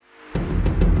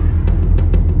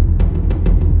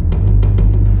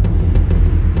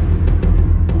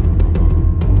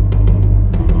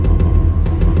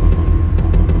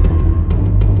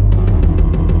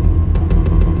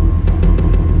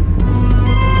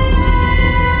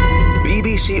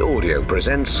Studio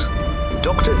presents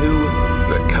Doctor Who: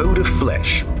 The Code of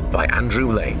Flesh by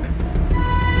Andrew Lane.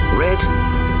 Read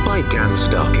by Dan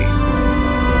Starkey.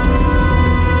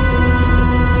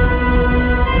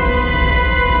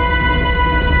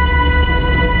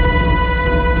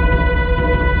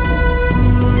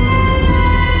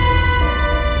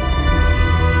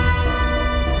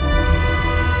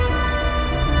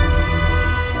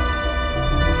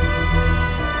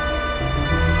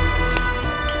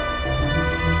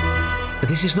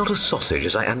 This is not a sausage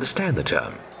as I understand the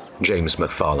term, James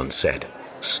MacFarlane said,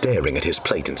 staring at his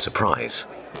plate in surprise.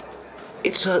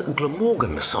 It's a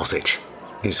Glamorgan sausage,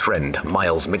 his friend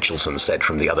Miles Mitchelson said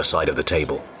from the other side of the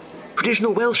table.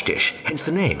 Traditional Welsh dish, hence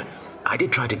the name. I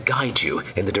did try to guide you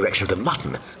in the direction of the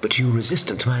mutton, but you were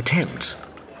resistant to my attempts.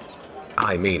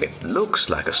 I mean, it looks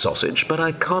like a sausage, but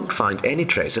I can't find any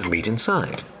trace of meat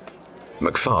inside.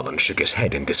 MacFarlane shook his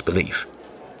head in disbelief.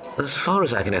 As far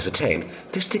as I can ascertain,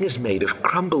 this thing is made of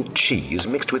crumbled cheese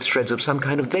mixed with shreds of some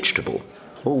kind of vegetable,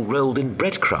 all rolled in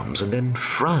breadcrumbs and then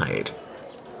fried.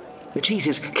 The cheese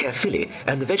is caerphilly,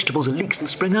 and the vegetables are leeks and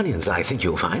spring onions, I think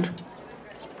you'll find.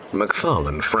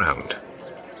 MacFarlane frowned.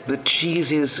 The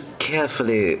cheese is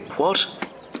carefully what?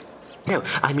 No,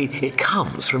 I mean, it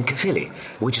comes from Caerphilly,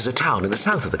 which is a town in the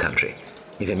south of the country.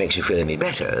 If it makes you feel any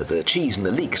better, the cheese and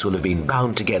the leeks will have been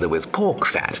bound together with pork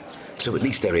fat, so at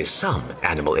least there is some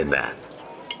animal in there.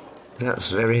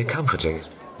 That's very comforting,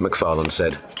 MacFarlane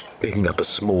said, picking up a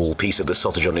small piece of the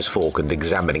sausage on his fork and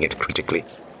examining it critically.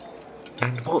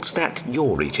 And what's that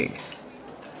you're eating?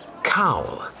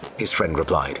 Cowl, his friend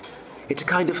replied. It's a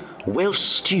kind of Welsh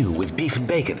stew with beef and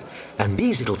bacon, and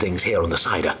these little things here on the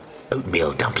side are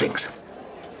oatmeal dumplings.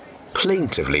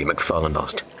 Plaintively, MacFarlane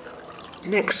asked,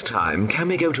 Next time, can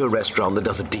we go to a restaurant that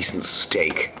does a decent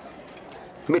steak?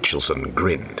 Mitchelson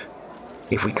grinned.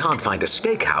 If we can't find a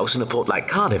steakhouse in a port like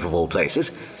Cardiff of all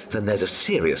places, then there's a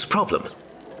serious problem.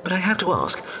 But I have to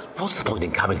ask, what's the point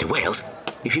in coming to Wales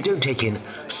if you don't take in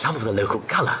some of the local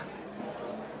colour?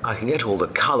 I can get all the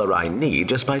colour I need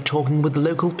just by talking with the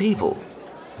local people,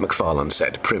 MacFarlane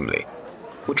said primly.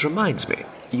 Which reminds me,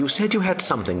 you said you had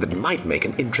something that might make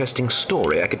an interesting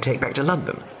story I could take back to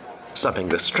London. Something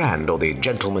the Strand or the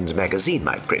Gentleman's Magazine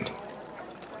might print.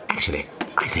 Actually,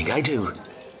 I think I do.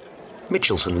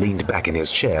 Mitchelson leaned back in his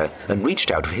chair and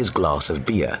reached out for his glass of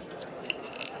beer.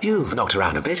 You've knocked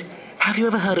around a bit. Have you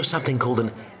ever heard of something called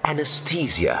an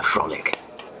anaesthesia frolic?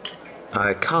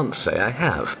 I can't say I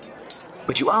have.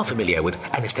 But you are familiar with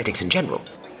anaesthetics in general?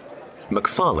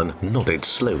 MacFarlane nodded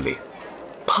slowly.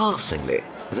 Passingly,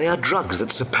 they are drugs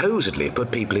that supposedly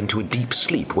put people into a deep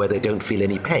sleep where they don't feel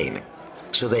any pain,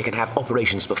 so they can have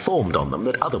operations performed on them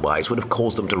that otherwise would have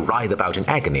caused them to writhe about in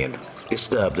agony and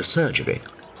disturb the surgery.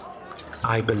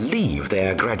 I believe they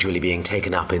are gradually being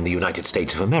taken up in the United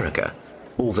States of America,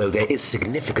 although there is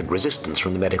significant resistance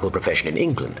from the medical profession in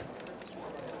England.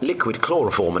 Liquid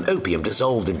chloroform and opium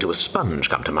dissolved into a sponge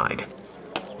come to mind.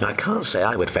 I can't say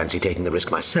I would fancy taking the risk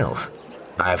myself.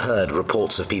 I have heard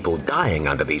reports of people dying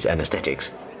under these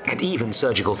anesthetics, and even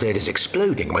surgical theatres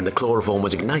exploding when the chloroform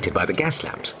was ignited by the gas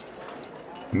lamps.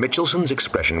 Mitchelson's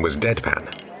expression was deadpan.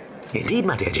 Indeed,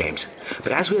 my dear James,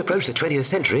 but as we approach the 20th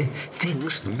century,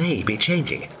 things may be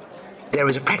changing. There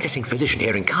is a practicing physician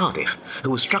here in Cardiff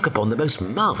who has struck upon the most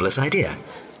marvellous idea.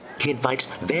 He invites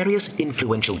various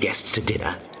influential guests to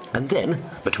dinner, and then,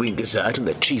 between dessert and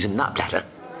the cheese and nut platter,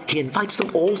 he invites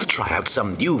them all to try out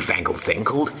some newfangled thing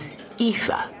called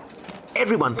ether.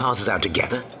 Everyone passes out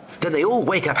together, then they all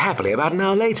wake up happily about an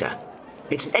hour later.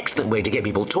 It's an excellent way to get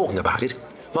people talking about it,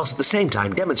 whilst at the same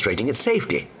time demonstrating its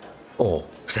safety. Or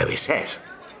so he says.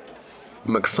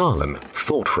 MacFarlane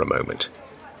thought for a moment.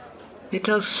 It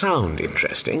does sound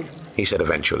interesting, he said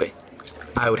eventually.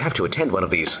 I would have to attend one of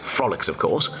these frolics, of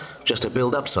course, just to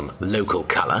build up some local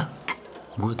colour.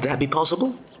 Would that be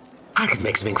possible? I could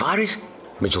make some inquiries,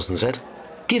 Mitchelson said.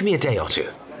 Give me a day or two.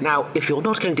 Now, if you're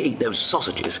not going to eat those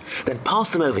sausages, then pass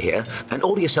them over here and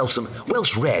order yourself some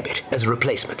Welsh rarebit as a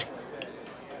replacement.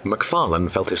 MacFarlane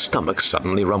felt his stomach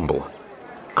suddenly rumble.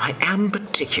 I am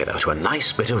particular to a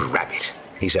nice bit of rabbit,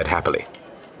 he said happily.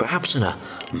 Perhaps in a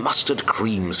mustard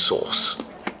cream sauce.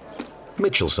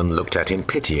 Mitchelson looked at him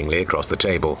pityingly across the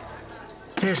table.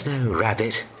 There's no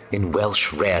rabbit in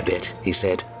Welsh rarebit, he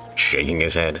said, shaking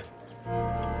his head.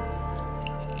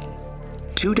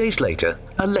 2 days later,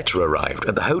 a letter arrived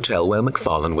at the hotel where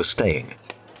MacFarlane was staying.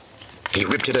 He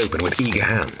ripped it open with eager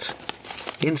hands.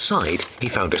 Inside, he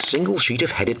found a single sheet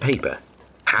of headed paper.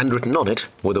 Handwritten on it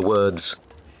were the words,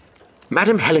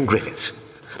 Madam Helen Griffiths,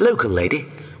 local lady,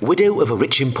 widow of a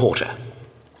rich importer.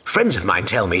 Friends of mine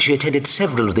tell me she attended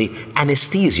several of the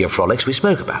anaesthesia frolics we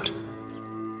spoke about.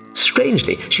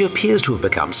 Strangely, she appears to have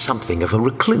become something of a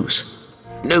recluse.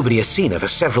 Nobody has seen her for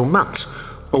several months,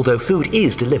 although food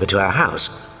is delivered to our house,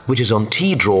 which is on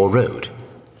Tea Drawer Road.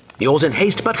 Yours in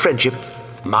haste but friendship,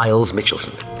 Miles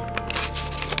Mitchelson.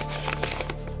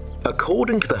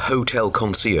 According to the hotel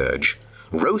concierge,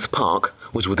 Roath Park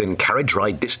was within carriage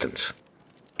ride distance.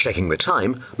 Checking the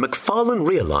time, MacFarlane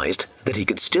realised that he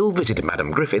could still visit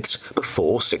Madame Griffiths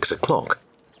before 6 o'clock.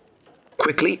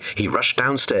 Quickly, he rushed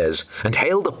downstairs and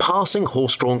hailed a passing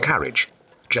horse-drawn carriage,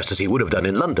 just as he would have done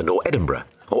in London or Edinburgh,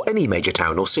 or any major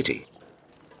town or city.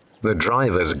 The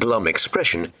driver's glum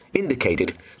expression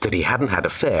indicated that he hadn't had a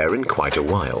fare in quite a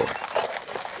while.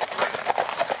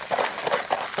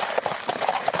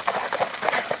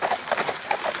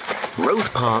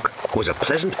 Roath Park was a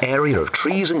pleasant area of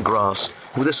trees and grass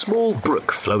with a small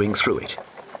brook flowing through it.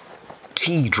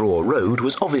 Tea Drawer Road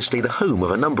was obviously the home of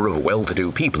a number of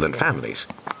well-to-do people and families.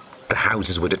 The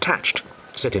houses were detached,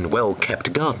 set in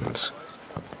well-kept gardens.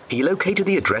 He located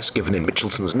the address given in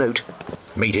Mitchelson's note,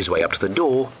 made his way up to the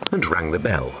door and rang the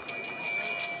bell.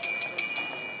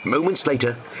 Moments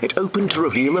later, it opened to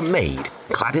reveal a maid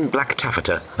clad in black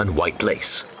taffeta and white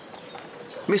lace.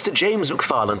 "Mr. James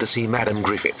MacFarlane to see Madame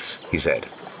Griffiths," he said,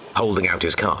 holding out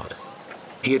his card.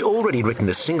 He had already written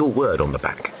a single word on the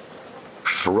back: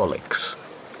 frolics.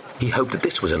 He hoped that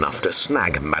this was enough to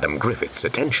snag Madame Griffiths'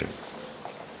 attention.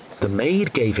 The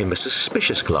maid gave him a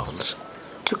suspicious glance,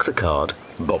 took the card,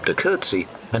 bobbed a curtsy,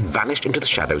 and vanished into the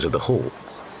shadows of the hall.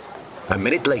 A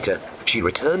minute later, she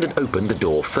returned and opened the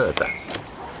door further.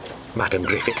 "Madame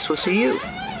Griffiths will see you,"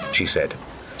 she said,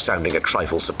 sounding a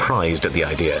trifle surprised at the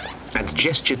idea, and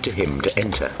gestured to him to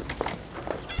enter.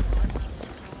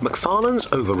 MacFarlane's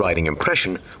overriding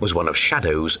impression was one of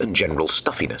shadows and general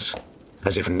stuffiness,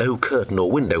 as if no curtain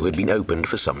or window had been opened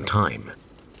for some time.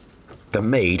 The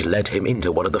maid led him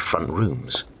into one of the front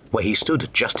rooms, where he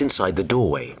stood just inside the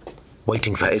doorway,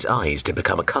 waiting for his eyes to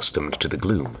become accustomed to the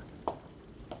gloom.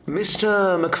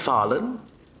 "Mr. MacFarlane?"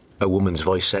 a woman's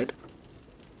voice said.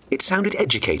 It sounded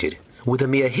educated, with a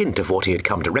mere hint of what he had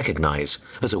come to recognise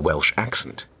as a Welsh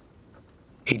accent.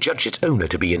 He judged its owner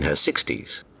to be in her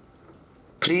 60s.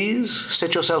 "Please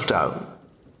sit yourself down.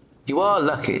 You are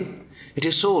lucky. It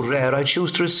is so rare I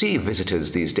choose to receive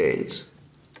visitors these days."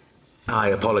 "I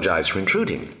apologise for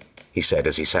intruding," he said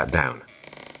as he sat down.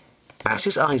 As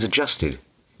his eyes adjusted,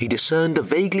 he discerned a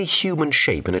vaguely human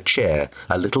shape in a chair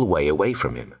a little way away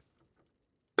from him.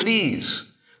 "Please,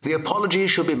 the apology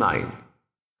should be mine.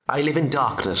 I live in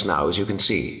darkness now, as you can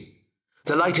see.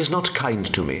 The light is not kind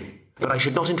to me, but I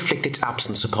should not inflict its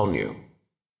absence upon you.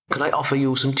 Can I offer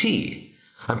you some tea,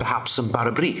 and perhaps some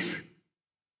bara-breath?"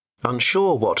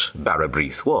 Unsure what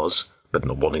bara-breath was, but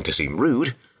not wanting to seem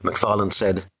rude, MacFarlane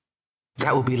said,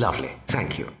 "That would be lovely,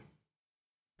 thank you."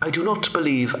 "I do not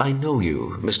believe I know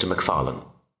you, Mr. MacFarlane."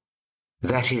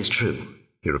 "That is true,"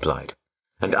 he replied,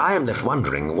 "and I am left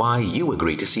wondering why you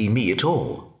agreed to see me at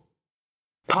all."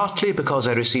 "Partly because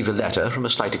I received a letter from a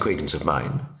slight acquaintance of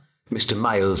mine, Mr.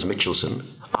 Miles Mitchelson,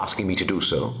 asking me to do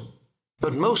so,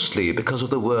 but mostly because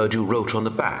of the word you wrote on the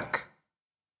back."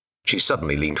 She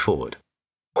suddenly leaned forward.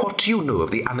 "What do you know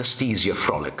of the anaesthesia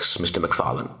frolics, Mr.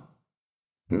 MacFarlane?"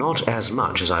 "Not as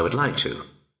much as I would like to."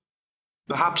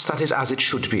 "Perhaps that is as it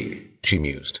should be," she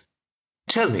mused.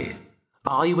 "Tell me,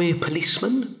 are you a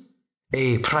policeman?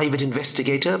 A private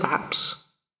investigator, perhaps?"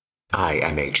 "I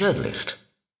am a journalist."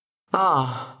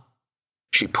 "Ah."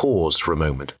 She paused for a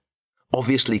moment,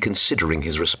 obviously considering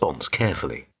his response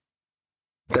carefully.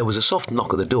 There was a soft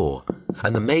knock at the door,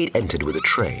 and the maid entered with a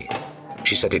tray.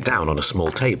 She set it down on a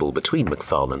small table between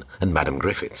MacFarlane and Madame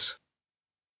Griffiths.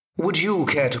 "Would you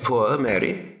care to pour,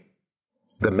 Mary?"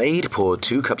 The maid poured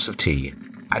 2 cups of tea,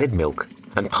 added milk,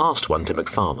 and passed one to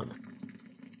MacFarlane.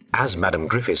 As Madame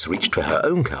Griffiths reached for her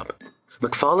own cup,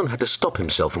 MacFarlane had to stop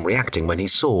himself from reacting when he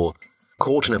saw,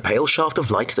 caught in a pale shaft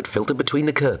of light that filtered between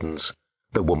the curtains,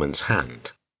 the woman's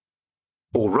hand.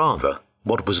 Or rather,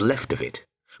 what was left of it,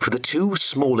 for the 2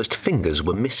 smallest fingers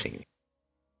were missing.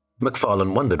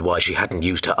 MacFarlane wondered why she hadn't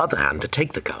used her other hand to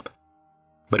take the cup.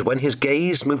 But when his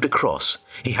gaze moved across,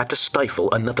 he had to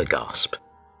stifle another gasp.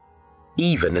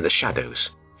 Even in the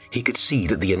shadows, he could see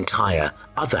that the entire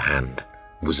other hand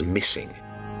was missing.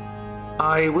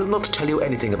 "I will not tell you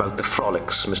anything about the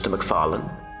frolics, Mr.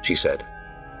 MacFarlane," she said.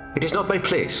 "It is not my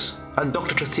place, and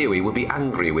Dr. Trethewey would be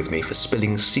angry with me for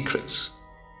spilling secrets.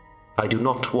 I do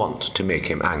not want to make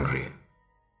him angry.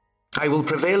 I will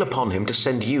prevail upon him to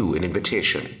send you an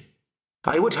invitation.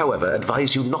 I would, however,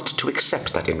 advise you not to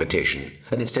accept that invitation,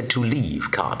 and instead to leave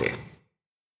Cardiff.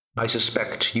 I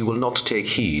suspect you will not take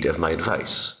heed of my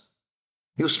advice.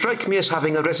 You strike me as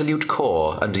having a resolute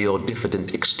core under your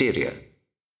diffident exterior."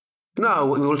 Now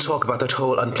we will talk about that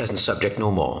whole unpleasant subject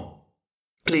no more.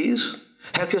 Please,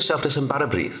 help yourself to some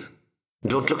bara-breath.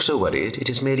 Don't look so worried, it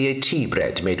is merely a tea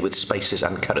bread made with spices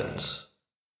and currants.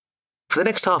 For the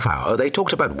next half hour they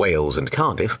talked about Wales and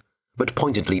Cardiff, but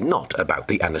pointedly not about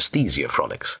the anaesthesia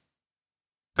frolics.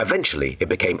 Eventually it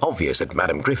became obvious that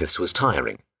Madam Griffiths was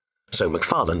tiring, so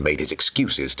MacFarlane made his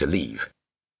excuses to leave.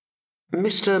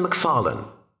 "Mr. MacFarlane,"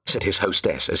 said his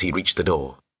hostess as he reached the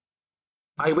door,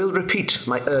 "I will repeat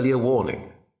my earlier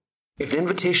warning. If an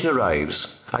invitation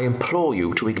arrives, I implore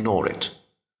you to ignore it.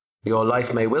 Your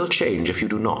life may well change if you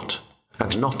do not,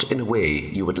 and not in a way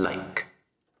you would like.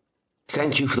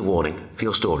 Thank you for the warning, for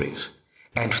your stories,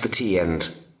 and for the tea and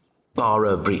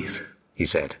bara-breath," he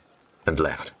said, and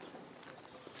left.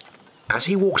 As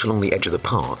he walked along the edge of the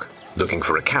park, looking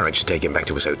for a carriage to take him back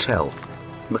to his hotel,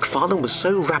 MacFarlane was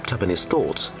so wrapped up in his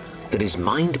thoughts that his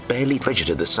mind barely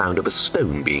registered the sound of a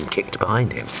stone being kicked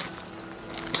behind him.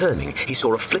 Turning, he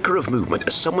saw a flicker of movement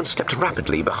as someone stepped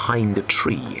rapidly behind a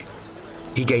tree.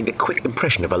 He gained a quick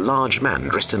impression of a large man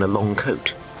dressed in a long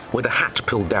coat, with a hat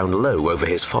pulled down low over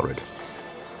his forehead.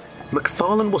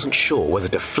 MacFarlane wasn't sure whether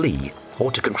to flee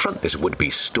or to confront this would-be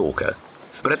stalker,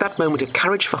 but at that moment a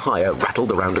carriage for hire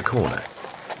rattled around a corner.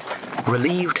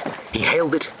 Relieved, he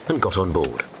hailed it and got on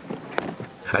board.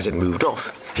 As it moved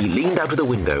off, he leaned out of the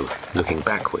window, looking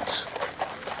backwards.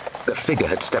 The figure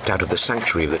had stepped out of the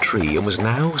sanctuary of the tree and was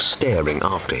now staring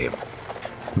after him.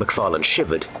 MacFarlane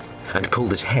shivered and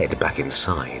pulled his head back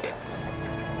inside.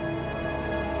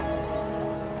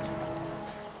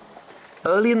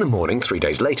 Early in the morning, 3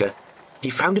 days later, he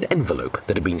found an envelope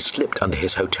that had been slipped under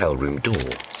his hotel room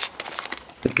door.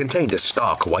 It contained a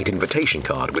stark white invitation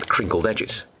card with crinkled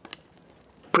edges.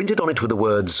 Printed on it were the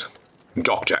words,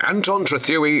 "Dr. Anton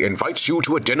Trethewey invites you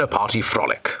to a dinner party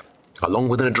frolic," along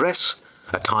with an address,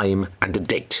 a time, and a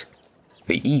date.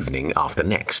 The evening after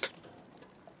next.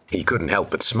 He couldn't help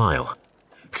but smile.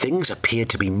 Things appeared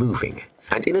to be moving,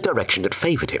 and in a direction that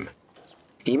favoured him.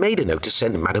 He made a note to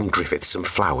send Madam Griffiths some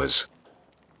flowers.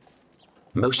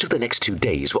 Most of the next 2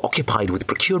 days were occupied with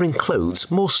procuring clothes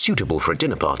more suitable for a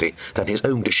dinner party than his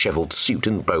own dishevelled suit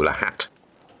and bowler hat.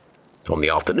 On the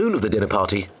afternoon of the dinner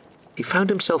party, he found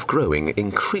himself growing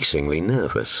increasingly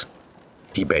nervous.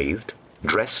 He bathed,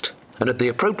 dressed, and at the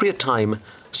appropriate time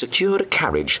secured a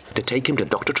carriage to take him to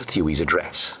Dr. Trethewey's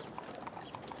address.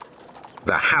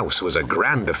 The house was a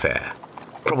grand affair,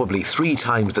 probably 3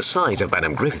 times the size of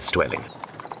Madam Griffith's dwelling.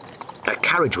 A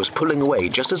carriage was pulling away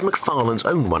just as MacFarlane's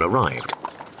own one arrived,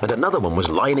 and another one was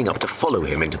lining up to follow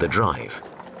him into the drive.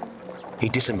 He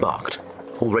disembarked,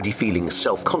 already feeling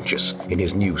self-conscious in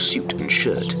his new suit and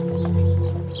shirt.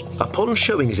 Upon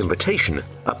showing his invitation,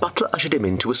 a butler ushered him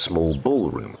into a small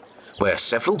ballroom, where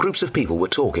several groups of people were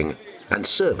talking, and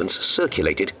servants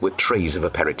circulated with trays of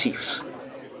aperitifs.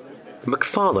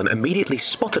 MacFarlane immediately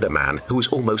spotted a man who was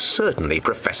almost certainly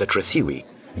Professor Trethewey,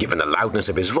 given the loudness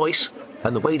of his voice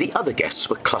and the way the other guests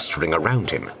were clustering around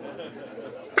him.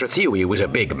 Trethewey was a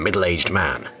big, middle-aged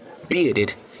man,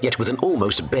 bearded, yet with an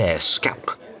almost bare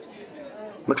scalp.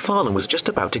 MacFarlane was just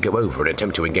about to go over and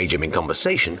attempt to engage him in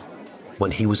conversation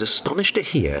when he was astonished to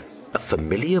hear a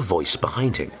familiar voice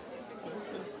behind him.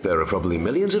 "There are probably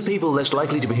millions of people less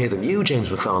likely to be here than you,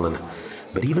 James MacFarlane,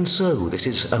 but even so, this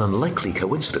is an unlikely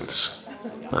coincidence.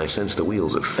 I sense the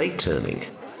wheels of fate turning."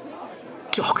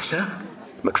 "Doctor?"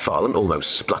 MacFarlane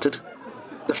almost spluttered.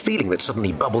 The feeling that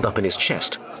suddenly bubbled up in his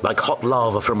chest, like hot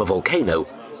lava from a volcano,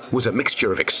 was a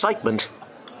mixture of excitement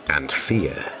and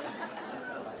fear.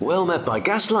 "Well met by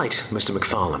gaslight, Mr.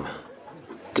 MacFarlane."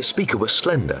 The speaker was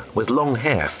slender, with long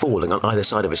hair falling on either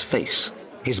side of his face.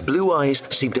 His blue eyes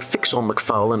seemed to fix on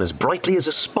MacFarlane as brightly as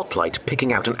a spotlight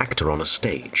picking out an actor on a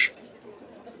stage.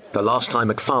 The last time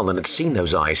MacFarlane had seen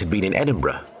those eyes had been in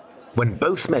Edinburgh, when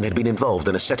both men had been involved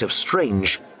in a set of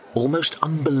strange, almost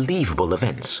unbelievable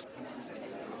events.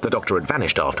 The doctor had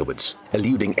vanished afterwards,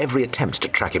 eluding every attempt to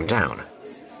track him down.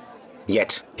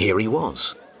 Yet here he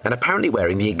was, and apparently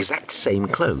wearing the exact same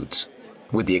clothes,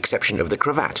 with the exception of the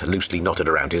cravat loosely knotted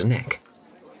around his neck.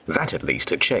 That at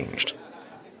least had changed.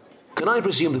 "Can I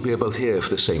presume that we are both here for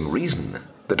the same reason?"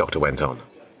 the doctor went on.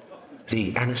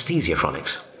 "The anaesthesia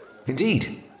frolics.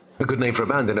 Indeed. A good name for a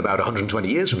band in about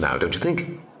 120 years from now, don't you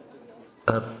think?"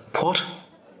 What?"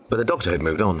 But the doctor had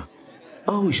moved on.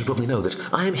 "Oh, you should probably know that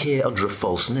I am here under a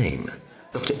false name,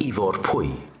 Dr. Ivor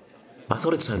Puy. I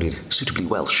thought it sounded suitably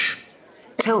Welsh.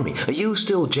 Tell me, are you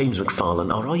still James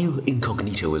MacFarlane, or are you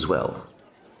incognito as well?"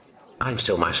 "I'm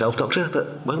still myself, Doctor,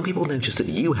 but won't people notice that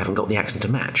you haven't got the accent to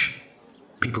match?"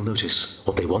 "People notice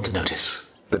what they want to notice,"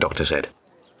 the doctor said.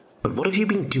 "But what have you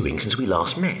been doing since we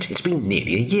last met? It's been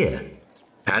nearly a year."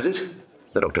 "Has it?"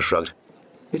 the doctor shrugged.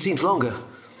 It seems longer.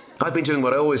 I've been doing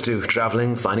what I always do,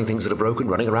 travelling, finding things that are broken,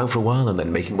 running around for a while, and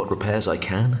then making what repairs I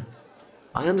can.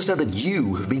 I understand that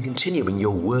you have been continuing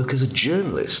your work as a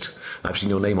journalist. I've seen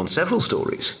your name on several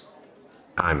stories.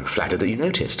 I'm flattered that you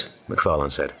noticed, MacFarlane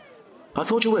said. I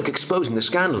thought your work exposing the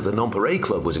scandal at the Nonpareil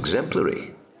Club was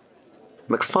exemplary.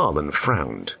 MacFarlane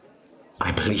frowned.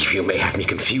 I believe you may have me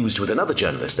confused with another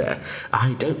journalist there.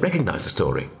 I don't recognize the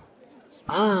story.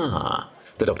 Ah,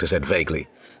 the doctor said vaguely.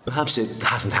 Perhaps it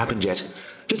hasn't happened yet.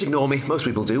 Just ignore me. Most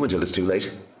people do until it's too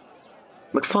late.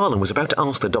 MacFarlane was about to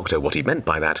ask the doctor what he meant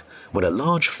by that when a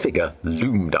large figure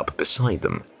loomed up beside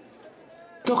them.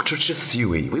 Dr.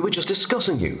 Trethewey, we were just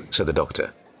discussing you, said the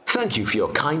doctor. Thank you for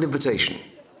your kind invitation.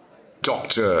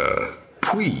 Dr.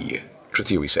 Puy,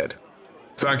 Trethewey said.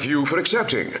 Thank you for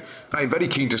accepting. I'm very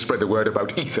keen to spread the word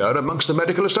about ether amongst the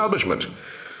medical establishment.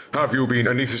 Have you been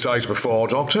anaesthetized before,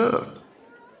 Doctor?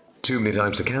 Too many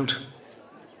times to count.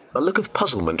 A look of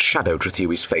puzzlement shadowed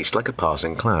Trethewey's face like a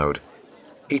passing cloud.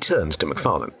 He turned to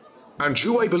MacFarlane. And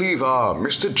you, I believe, are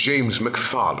Mr. James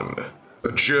MacFarlane,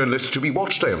 a journalist to be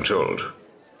watched, I am told.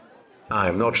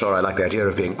 I'm not sure I like the idea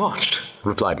of being watched,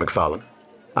 replied MacFarlane.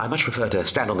 I much prefer to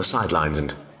stand on the sidelines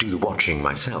and do the watching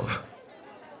myself.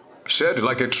 Said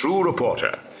like a true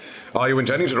reporter. Are you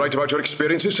intending to write about your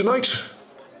experiences tonight?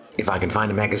 If I can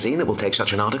find a magazine that will take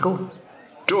such an article.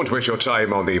 Don't waste your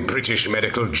time on the British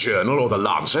Medical Journal or the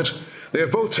Lancet. They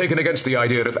have both taken against the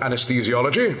idea of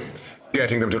anesthesiology.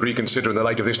 Getting them to reconsider in the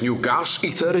light of this new gas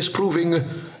ether is proving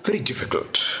very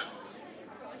difficult.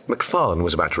 MacFarlane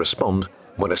was about to respond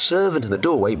when a servant in the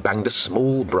doorway banged a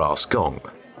small brass gong.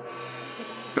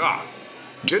 Ah,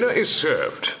 dinner is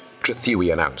served,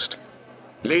 Trethewey announced.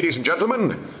 Ladies and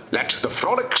gentlemen, let the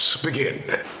frolics begin.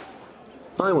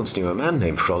 I once knew a man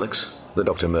named Frolics, the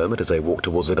doctor murmured as they walked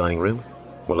towards the dining room.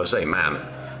 Well, I say man,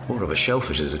 more of a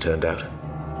shellfish as it turned out.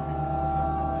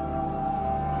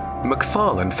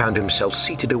 MacFarlane found himself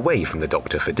seated away from the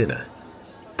doctor for dinner.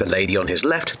 The lady on his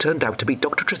left turned out to be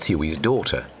Dr. Trethewey's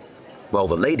daughter, while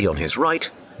the lady on his right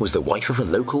was the wife of a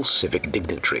local civic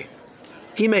dignitary.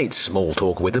 He made small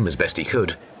talk with them as best he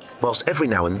could, whilst every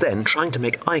now and then trying to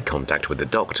make eye contact with the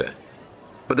doctor.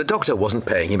 But the doctor wasn't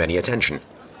paying him any attention.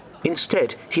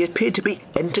 Instead, he appeared to be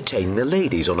entertaining the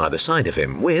ladies on either side of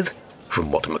him with,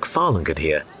 from what MacFarlane could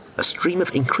hear, a stream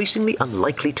of increasingly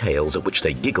unlikely tales at which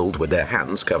they giggled with their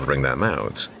hands covering their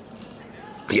mouths.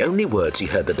 The only words he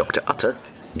heard the doctor utter,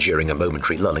 during a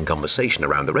momentary lull in conversation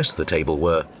around the rest of the table,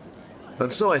 were,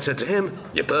 And so I said to him,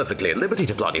 You're perfectly at liberty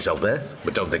to plant yourself there,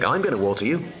 but don't think I'm going to water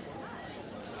you.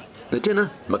 The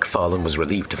dinner, MacFarlane was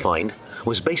relieved to find,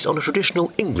 was based on a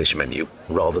traditional English menu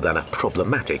rather than a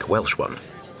problematic Welsh one.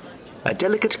 A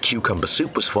delicate cucumber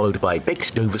soup was followed by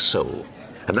baked Dover sole,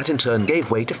 and that in turn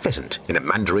gave way to pheasant in a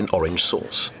mandarin orange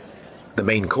sauce. The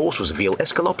main course was veal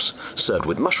escalopes, served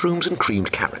with mushrooms and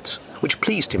creamed carrots, which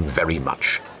pleased him very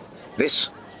much. This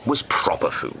was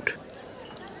proper food.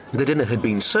 The dinner had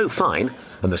been so fine,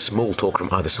 and the small talk from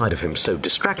either side of him so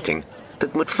distracting,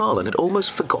 that MacFarlane had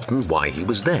almost forgotten why he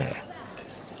was there.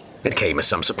 It came as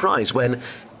some surprise when,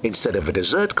 instead of a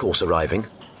dessert course arriving,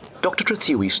 Dr.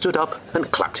 Trethewey stood up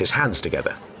and clapped his hands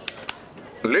together.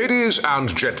 Ladies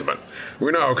and gentlemen,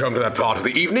 we now come to that part of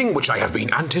the evening which I have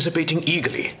been anticipating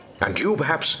eagerly, and you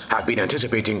perhaps have been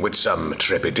anticipating with some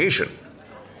trepidation.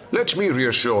 Let me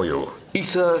reassure you,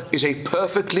 ether is a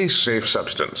perfectly safe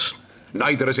substance,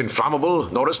 neither as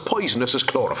inflammable nor as poisonous as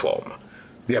chloroform.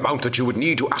 The amount that you would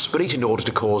need to aspirate in order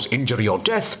to cause injury or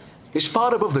death is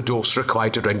far above the dose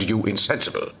required to render you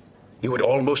insensible. You would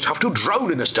almost have to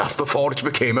drown in the stuff before it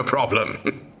became a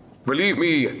problem. Believe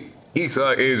me,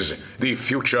 ether is the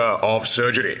future of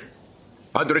surgery.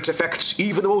 Under its effects,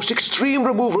 even the most extreme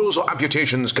removals or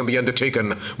amputations can be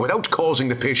undertaken without causing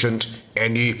the patient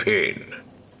any pain.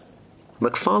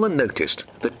 MacFarlane noticed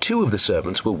that two of the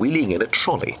servants were wheeling in a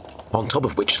trolley, on top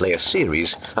of which lay a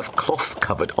series of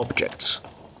cloth-covered objects.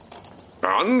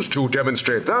 And to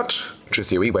demonstrate that,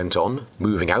 Trethewey went on,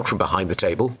 moving out from behind the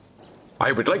table,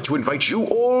 I would like to invite you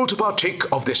all to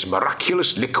partake of this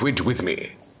miraculous liquid with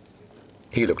me.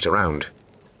 He looked around.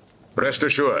 Rest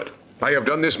assured, I have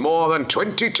done this more than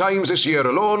 20 times this year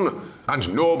alone,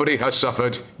 and nobody has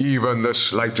suffered even the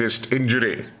slightest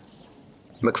injury.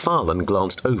 MacFarlane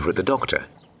glanced over at the doctor,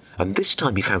 and this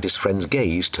time he found his friend's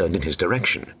gaze turned in his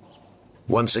direction.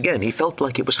 Once again, he felt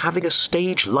like it was having a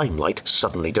stage limelight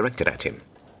suddenly directed at him.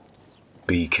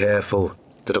 Be careful,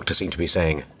 the doctor seemed to be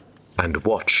saying, and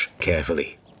watch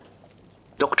carefully.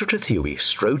 Dr. Trethewey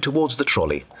strode towards the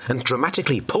trolley and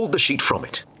dramatically pulled the sheet from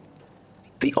it.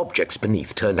 The objects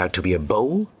beneath turned out to be a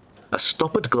bowl, a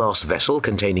stoppered glass vessel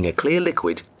containing a clear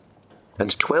liquid,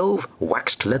 and 12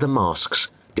 waxed leather masks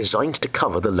designed to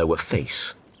cover the lower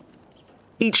face.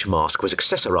 Each mask was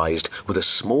accessorized with a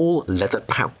small leather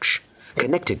pouch,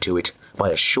 connected to it by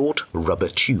a short rubber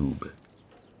tube.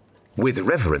 With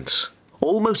reverence,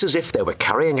 almost as if they were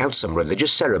carrying out some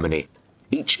religious ceremony,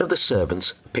 each of the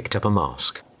servants picked up a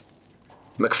mask.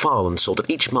 MacFarlane saw that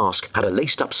each mask had a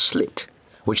laced-up slit,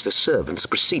 which the servants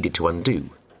proceeded to undo.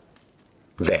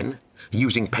 Then,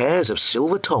 using pairs of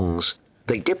silver tongs,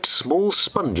 they dipped small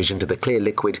sponges into the clear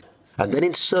liquid and then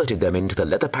inserted them into the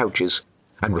leather pouches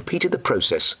and repeated the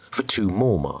process for 2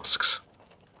 more masks.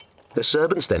 The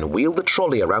servants then wheeled the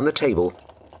trolley around the table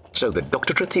so that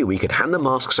Dr. Trethewey could hand the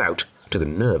masks out to the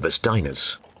nervous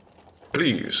diners.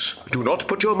 "Please, do not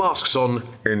put your masks on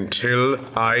until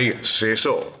I say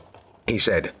so," he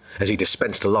said as he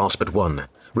dispensed the last but one,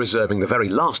 reserving the very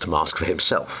last mask for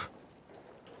himself.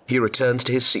 He returned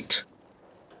to his seat.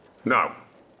 "Now,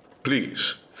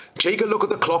 please, take a look at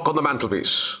the clock on the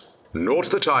mantelpiece.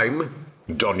 Note the time,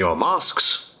 don your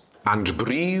masks, and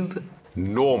breathe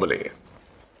normally."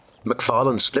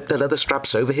 MacFarlane slipped the leather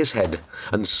straps over his head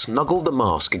and snuggled the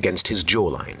mask against his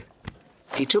jawline.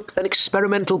 He took an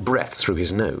experimental breath through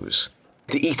his nose.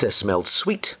 The ether smelled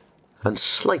sweet and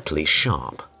slightly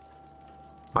sharp.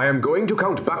 "I am going to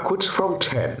count backwards from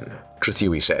 10,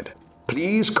 Trethewey said.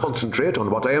 Please concentrate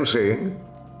on what I am saying.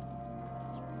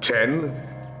 10,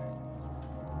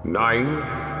 9,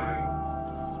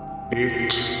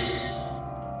 8,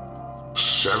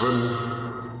 7...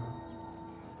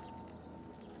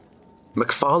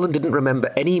 MacFarlane didn't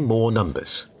remember any more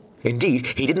numbers. Indeed,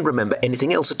 he didn't remember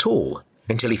anything else at all,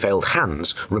 until he felt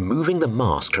hands removing the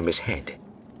mask from his head.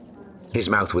 His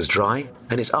mouth was dry,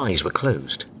 and his eyes were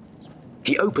closed.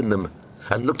 He opened them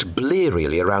and looked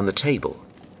blearily around the table.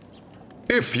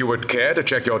 "If you would care to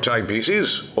check your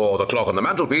timepieces, or the clock on the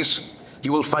mantelpiece,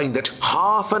 you will find that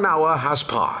half an hour has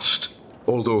passed,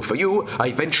 although for you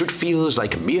I venture it feels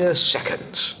like mere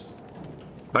seconds.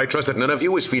 I trust that none of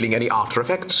you is feeling any after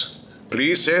effects.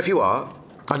 Please say if you are.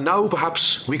 And now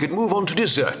perhaps we could move on to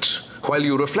dessert, while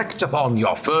you reflect upon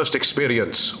your first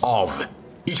experience of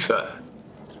ether."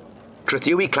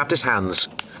 Trethewey clapped his hands,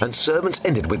 and servants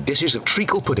ended with dishes of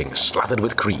treacle pudding slathered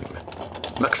with cream.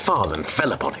 MacFarlane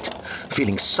fell upon it,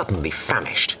 feeling suddenly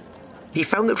famished. He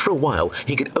found that for a while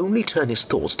he could only turn his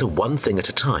thoughts to one thing at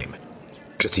a time.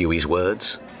 Trethewey's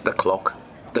words, the clock,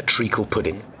 the treacle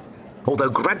pudding. Although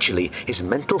gradually his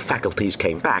mental faculties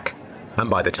came back, and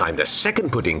by the time the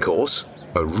second pudding course,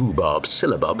 a rhubarb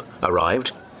syllabub,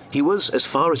 arrived, he was, as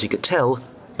far as he could tell,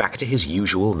 back to his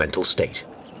usual mental state.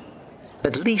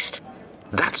 At least,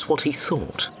 that's what he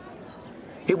thought.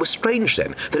 It was strange,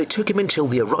 then, that it took him until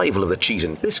the arrival of the cheese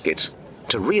and biscuits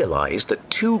to realize that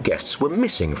 2 guests were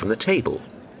missing from the table.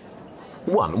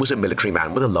 One was a military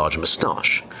man with a large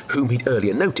moustache, whom he'd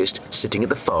earlier noticed sitting at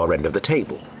the far end of the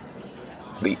table.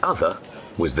 The other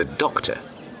was the doctor.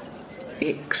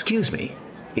 "Excuse me,"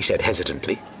 he said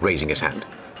hesitantly, raising his hand.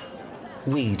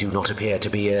 "We do not appear to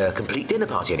be a complete dinner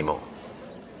party anymore."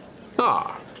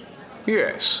 "Ah,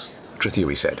 yes,"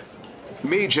 Trethewey said.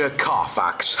 "Major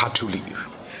Carfax had to leave,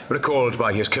 recalled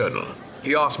by his colonel.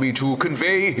 He asked me to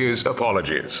convey his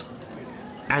apologies."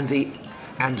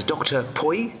 And Dr.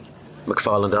 Poy?"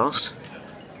 MacFarlane asked.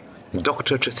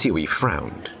 Dr. Trethewey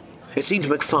frowned. It seemed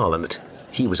to MacFarlane that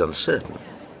he was uncertain.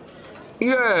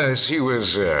 "Yes, he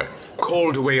was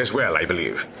called away as well, I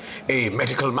believe. A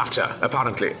medical matter,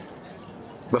 apparently."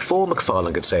 Before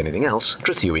MacFarlane could say anything else,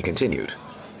 Trethewey continued.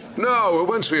 "Now,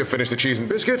 once we have finished the cheese and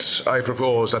biscuits, I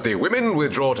propose that the women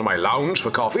withdraw to my lounge for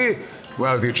coffee,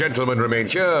 while the gentlemen remain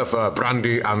here for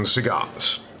brandy and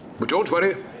cigars. But don't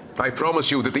worry, I promise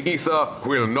you that the ether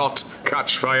will not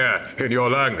catch fire in your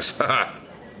lungs."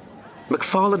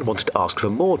 MacFarlane wanted to ask for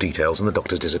more details on the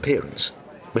doctor's disappearance,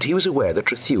 but he was aware that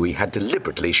Trethewey had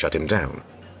deliberately shut him down.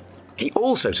 He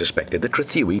also suspected that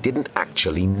Trethewey didn't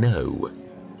actually know.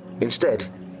 Instead,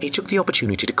 he took the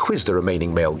opportunity to quiz the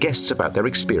remaining male guests about their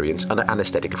experience under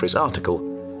anaesthetic for his article,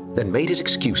 then made his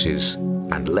excuses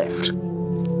and left.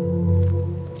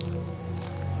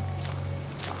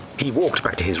 He walked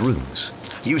back to his rooms,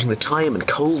 using the time and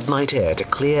cold night air to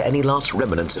clear any last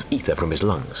remnants of ether from his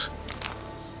lungs.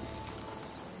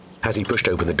 As he pushed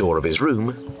open the door of his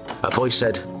room, a voice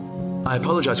said, "I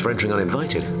apologize for entering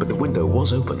uninvited, but the window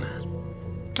was open."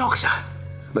 "Doctor,"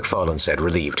 MacFarlane said,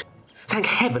 relieved. "Thank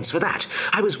heavens for that.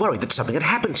 I was worried that something had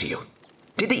happened to you.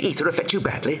 Did the ether affect you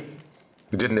badly?"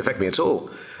 "It didn't affect me at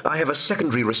all. I have a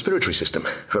secondary respiratory system,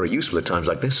 very useful at times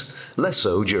like this, less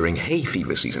so during hay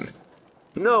fever season.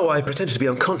 No, I pretended to be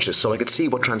unconscious so I could see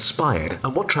what transpired,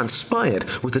 and what transpired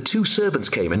was the 2 servants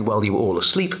came in while you were all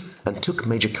asleep and took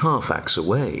Major Carfax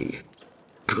away."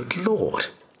 "Good Lord."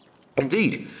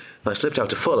 Indeed, I slipped out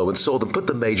to follow and saw them put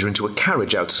the Major into a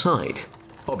carriage outside.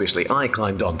 Obviously, I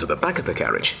climbed onto the back of the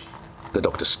carriage. The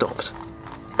doctor stopped.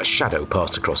 A shadow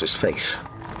passed across his face.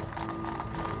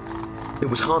 It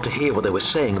was hard to hear what they were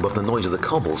saying above the noise of the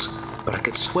cobbles, but I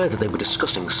could swear that they were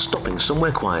discussing stopping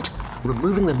somewhere quiet,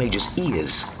 removing the Major's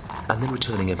ears, and then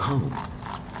returning him home.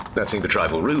 That seemed a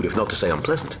trifle rude, if not to say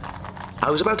unpleasant. I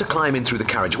was about to climb in through the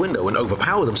carriage window and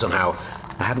overpower them somehow.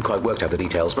 I hadn't quite worked out the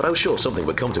details, but I was sure something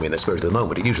would come to me in the spirit of the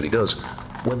moment. It usually does.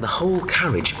 When the whole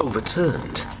carriage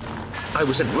overturned. I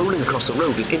was sent rolling across the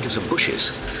road and into some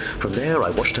bushes. From there, I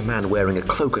watched a man wearing a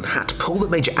cloak and hat pull the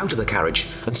Major out of the carriage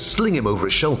and sling him over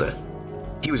his shoulder.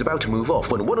 He was about to move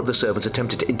off when one of the servants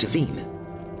attempted to intervene.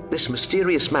 This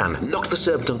mysterious man knocked the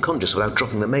servant unconscious without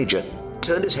dropping the Major,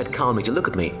 turned his head calmly to look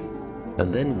at me,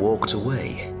 and then walked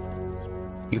away.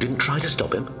 You didn't try to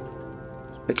stop him?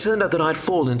 It turned out that I'd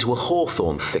fallen into a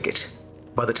hawthorn thicket.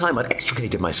 By the time I'd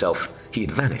extricated myself, he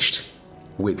had vanished,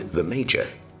 with the Major.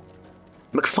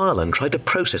 MacFarlane tried to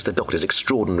process the doctor's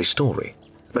extraordinary story,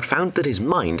 but found that his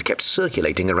mind kept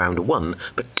circulating around one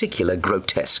particular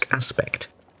grotesque aspect.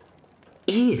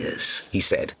 Ears, he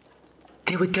said.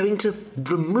 They were going to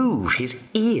remove his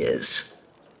ears.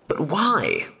 But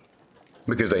why?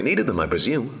 Because they needed them, I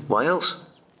presume. Why else?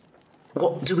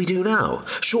 What do we do now?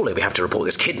 Surely we have to report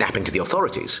this kidnapping to the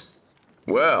authorities.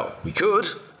 Well, we could,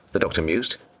 the doctor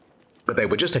mused. But they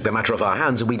would just take the matter off our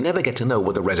hands and we'd never get to know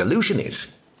what the resolution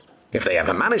is. If they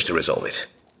ever manage to resolve it.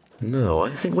 No, I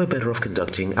think we're better off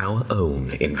conducting our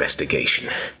own investigation.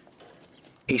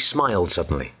 He smiled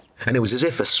suddenly, and it was as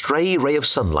if a stray ray of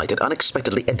sunlight had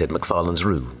unexpectedly entered MacFarlane's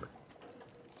room.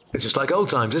 It's just like old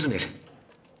times, isn't it?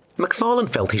 MacFarlane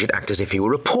felt he should act as if he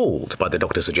were appalled by the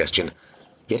doctor's suggestion,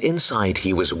 yet inside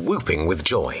he was whooping with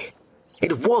joy.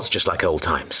 It was just like old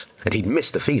times, and he'd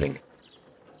missed the feeling.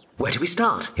 Where do we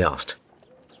start? He asked.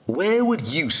 Where would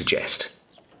you suggest?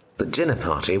 The dinner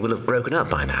party will have broken up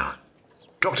by now.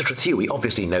 Dr. Trethewey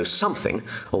obviously knows something,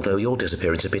 although your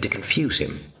disappearance appeared to confuse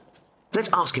him.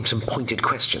 Let's ask him some pointed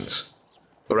questions.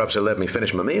 Perhaps he'll let me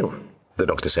finish my meal, the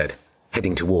doctor said,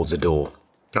 heading towards the door.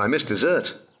 I missed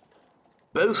dessert.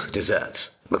 Both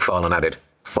desserts, MacFarlane added,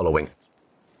 following.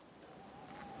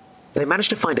 They managed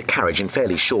to find a carriage in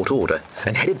fairly short order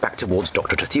and headed back towards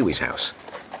Dr. Trethewey's house.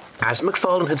 As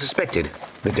MacFarlane had suspected,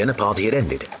 the dinner party had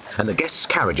ended, and the guests'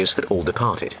 carriages had all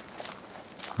departed.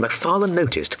 MacFarlane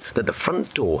noticed that the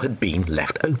front door had been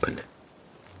left open.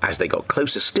 As they got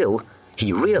closer still,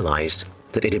 he realized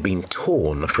that it had been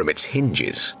torn from its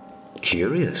hinges.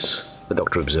 Curious, the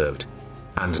doctor observed,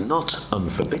 and not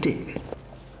unforbidding.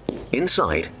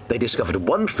 Inside, they discovered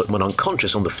one footman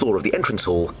unconscious on the floor of the entrance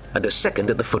hall and a second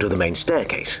at the foot of the main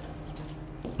staircase.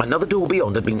 Another door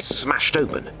beyond had been smashed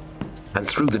open, and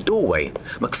through the doorway,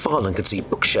 MacFarlane could see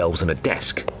bookshelves and a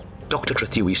desk. Dr.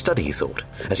 Trethewey's study, he thought,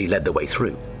 as he led the way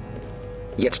through.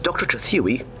 Yet Dr.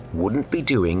 Trethewey wouldn't be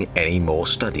doing any more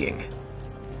studying.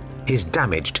 His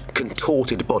damaged,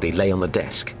 contorted body lay on the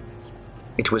desk.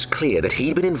 It was clear that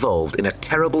he'd been involved in a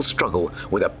terrible struggle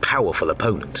with a powerful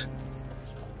opponent.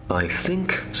 I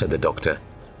think, said the doctor,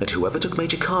 that whoever took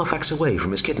Major Carfax away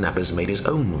from his kidnappers made his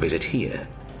own visit here.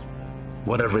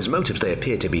 Whatever his motives, they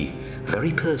appear to be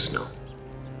very personal.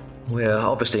 We're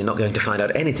obviously not going to find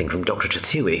out anything from Dr.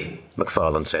 Trethewey,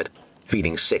 MacFarlane said,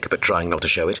 feeling sick but trying not to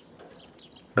show it.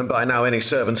 And by now any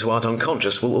servants who aren't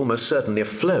unconscious will almost certainly have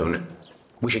flown.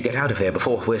 We should get out of here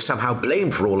before we're somehow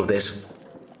blamed for all of this.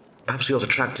 Perhaps we ought to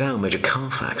track down Major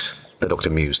Carfax, the doctor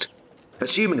mused.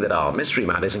 Assuming that our mystery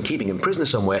man isn't keeping him prisoner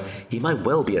somewhere, he might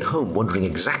well be at home wondering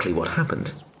exactly what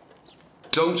happened.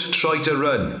 Don't try to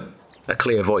run, a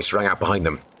clear voice rang out behind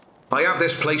them. I have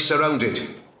this place surrounded.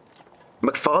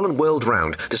 MacFarlane whirled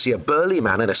round to see a burly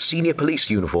man in a senior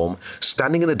police uniform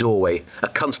standing in the doorway, a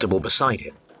constable beside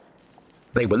him.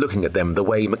 They were looking at them the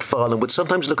way MacFarlane would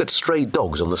sometimes look at stray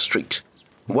dogs on the street,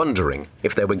 wondering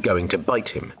if they were going to bite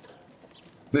him.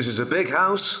 This is a big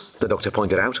house, the doctor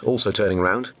pointed out, also turning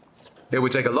round. It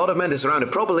would take a lot of men to surround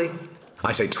it properly.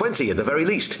 I say 20 at the very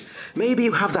least. Maybe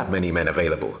you have that many men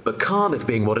available, but Cardiff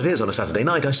being what it is on a Saturday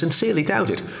night, I sincerely doubt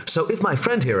it. So if my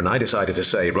friend here and I decided to,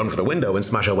 say, run for the window and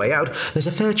smash our way out, there's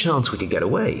a fair chance we could get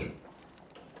away.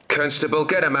 Constable,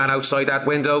 get a man outside that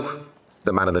window,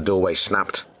 the man in the doorway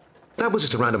snapped. That was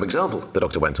just a random example, the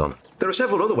doctor went on. There are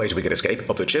several other ways we could escape,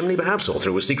 up the chimney perhaps, or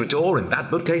through a secret door in that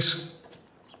bookcase.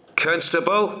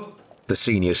 Constable, the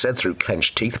senior said through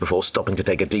clenched teeth before stopping to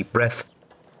take a deep breath.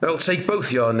 I'll take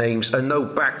both your names and no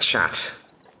back chat.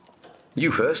 You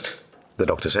first, the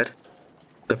doctor said.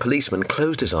 The policeman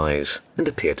closed his eyes and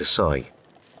appeared to sigh.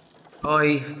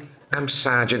 I am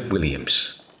Sergeant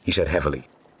Williams, he said heavily.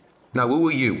 Now who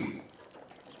are you?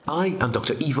 I am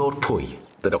Dr. Evord Puy,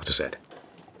 the doctor said.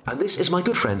 And this is my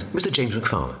good friend, Mr. James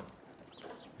MacFarlane.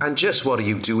 And just what are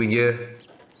you doing here?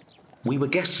 We were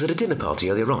guests at a dinner party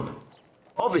earlier on.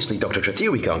 Obviously, Dr.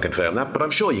 Trethewey can't confirm that, but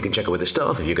I'm sure you can check it with the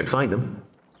staff if you can find them.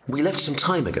 We left some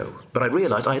time ago, but I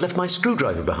realised I had left my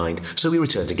screwdriver behind, so we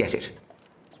returned to get it.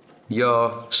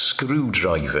 Your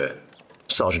screwdriver?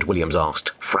 Sergeant Williams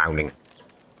asked, frowning.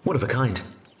 One of a kind,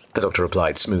 the doctor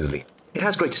replied smoothly. It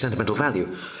has great sentimental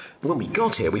value. When we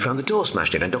got here, we found the door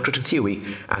smashed in and Dr. Trethewey,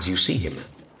 as you see him.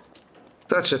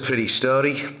 That's a pretty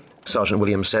story, Sergeant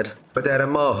Williams said, but there are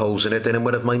more holes in it than in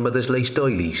one of my mother's lace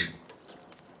doilies.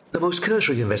 The most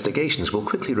cursory investigations will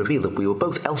quickly reveal that we were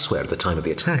both elsewhere at the time of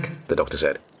the attack, the doctor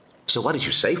said. So why don't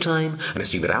you save time and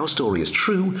assume that our story is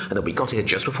true and that we got here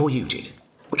just before you did?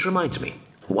 Which reminds me,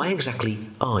 why exactly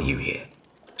are you here?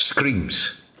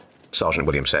 Screams, Sergeant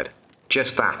Williams said.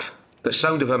 Just that. The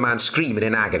sound of a man screaming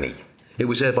in agony. It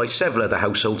was heard by several other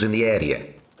households in the area.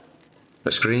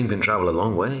 A scream can travel a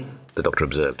long way, the doctor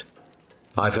observed.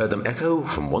 I've heard them echo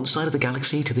from one side of the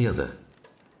galaxy to the other.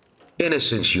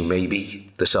 Innocence you may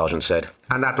be, the sergeant said,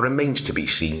 and that remains to be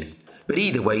seen. But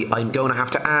either way, I'm going to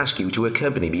have to ask you to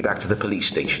accompany me back to the police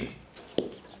station.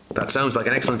 That sounds like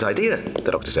an excellent idea,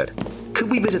 the doctor said. Could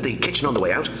we visit the kitchen on the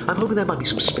way out? I'm hoping there might be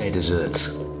some spare desserts.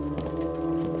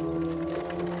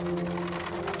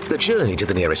 The journey to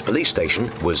the nearest police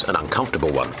station was an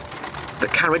uncomfortable one. The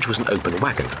carriage was an open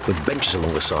wagon with benches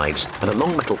along the sides and a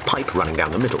long metal pipe running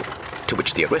down the middle, to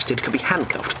which the arrested could be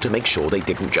handcuffed to make sure they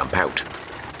didn't jump out.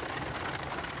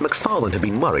 MacFarlane had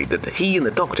been worried that he and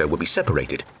the doctor would be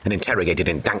separated and interrogated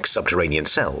in dank subterranean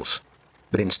cells.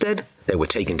 But instead, they were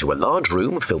taken to a large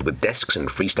room filled with desks and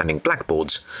freestanding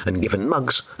blackboards and given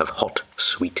mugs of hot,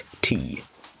 sweet tea.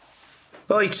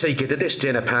 I take it that this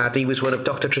dinner party was one of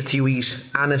Dr.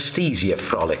 Trethewey's anaesthesia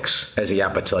frolics, as he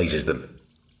advertises them,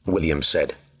 Williams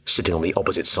said, sitting on the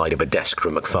opposite side of a desk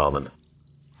from MacFarlane.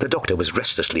 The doctor was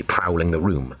restlessly prowling the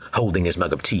room, holding his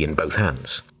mug of tea in both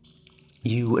hands.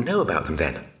 You know about them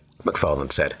then? MacFarlane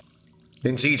said.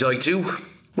 Indeed I do.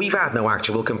 We've had no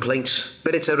actual complaints,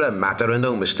 but it's a rum matter and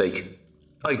no mistake.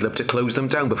 I'd love to close them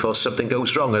down before something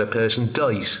goes wrong and a person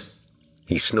dies.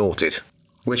 He snorted.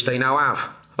 Which they now have,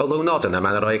 although not in the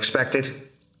manner I expected.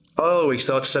 I always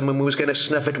thought someone was going to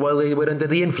snuff it while they were under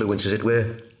the influence, as it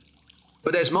were.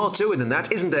 But there's more to it than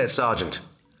that, isn't there, Sergeant?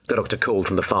 The doctor called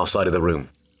from the far side of the room.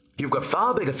 You've got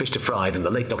far bigger fish to fry than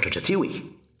the late Dr.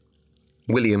 Trethewey.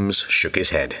 Williams shook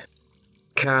his head.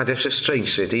 Cardiff's a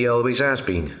strange city, always has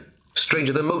been.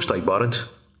 Stranger than most, I warrant.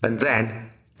 And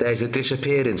then, there's the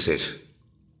disappearances.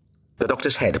 The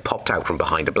doctor's head popped out from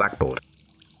behind a blackboard.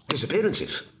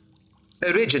 Disappearances?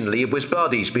 Originally, it was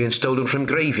bodies being stolen from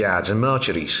graveyards and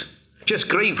mortuaries. Just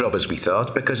grave robbers, we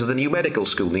thought, because of the new medical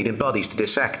school needing bodies to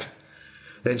dissect.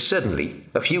 Then suddenly,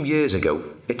 a few years ago,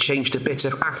 it changed to bits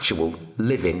of actual,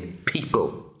 living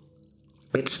people.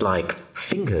 Bits like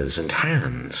fingers and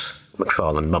hands,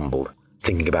 MacFarlane mumbled,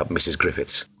 thinking about Mrs.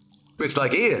 Griffiths. Bits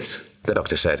like ears, the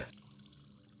doctor said.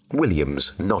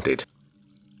 Williams nodded.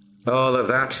 All of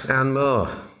that and more.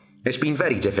 It's been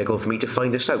very difficult for me to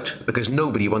find this out, because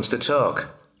nobody wants to talk.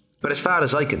 But as far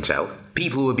as I can tell,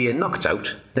 people who are being knocked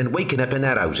out, then waking up in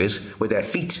their houses with their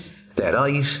feet, their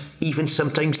eyes, even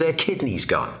sometimes their kidneys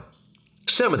gone.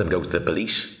 Some of them go to the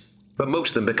police, but most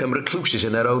of them become recluses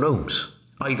in their own homes,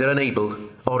 either unable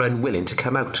or unwilling to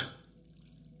come out.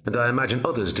 And I imagine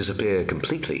others disappear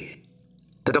completely.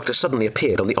 The doctor suddenly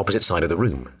appeared on the opposite side of the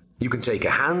room. You can take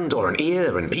a hand or an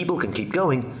ear and people can keep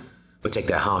going, but take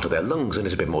their heart or their lungs and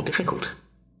it's a bit more difficult.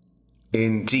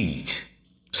 Indeed,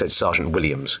 said Sergeant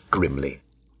Williams grimly.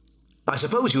 I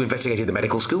suppose you investigated the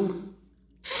medical school?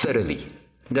 Thoroughly.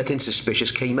 Nothing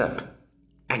suspicious came up.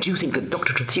 And you think that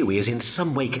Dr. Trethewey is in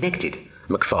some way connected?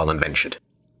 MacFarlane ventured,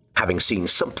 having seen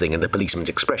something in the policeman's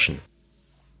expression.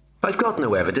 I've got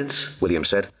no evidence, Williams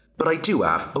said, but I do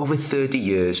have over 30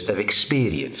 years of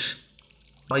experience.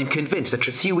 I'm convinced that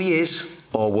Trethewey is,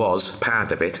 or was,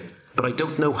 part of it, but I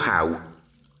don't know how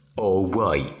or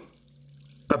why.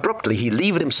 Abruptly, he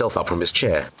levered himself up from his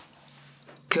chair.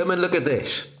 Come and look at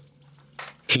this.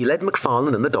 He led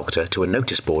MacFarlane and the doctor to a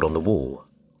notice board on the wall.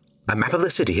 A map of the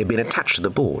city had been attached to the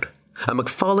board, and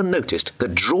MacFarlane noticed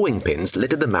that drawing pins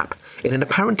littered the map in an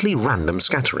apparently random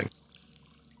scattering.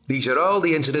 These are all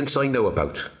the incidents I know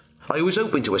about. I was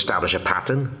hoping to establish a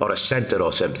pattern, or a centre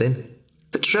or something.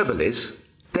 The trouble is,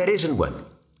 there isn't one.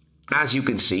 As you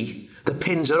can see, the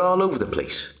pins are all over the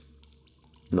place.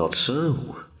 Not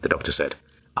so, the doctor said.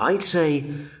 I'd say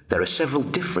there are several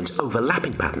different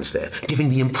overlapping patterns there, giving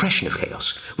the impression of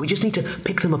chaos. We just need to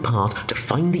pick them apart to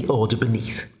find the order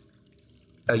beneath.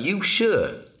 Are you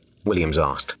sure? Williams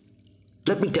asked.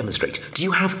 Let me demonstrate. Do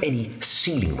you have any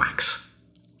sealing wax?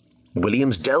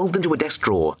 Williams delved into a desk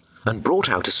drawer and brought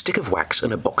out a stick of wax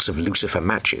and a box of lucifer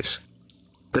matches.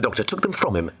 The doctor took them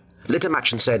from him, lit a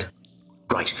match and said,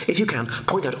 "Right, if you can,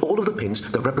 point out all of the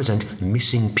pins that represent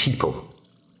missing people."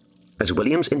 As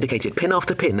Williams indicated pin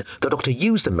after pin, the doctor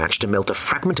used the match to melt a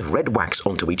fragment of red wax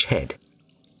onto each head.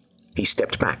 He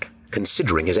stepped back,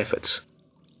 considering his efforts.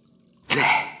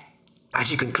 There. As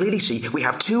you can clearly see, we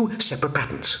have two separate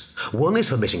patterns. One is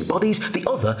for missing bodies, the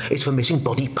other is for missing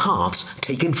body parts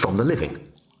taken from the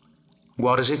living.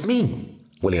 What does it mean?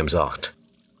 Williams asked.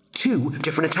 Two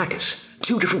different attackers,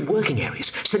 two different working areas,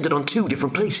 centered on two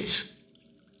different places.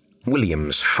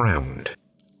 Williams frowned.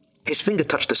 His finger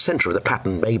touched the center of the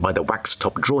pattern made by the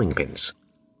wax-top drawing pins.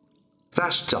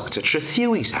 That's Dr.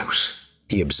 Trethewey's house,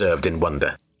 he observed in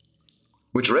wonder.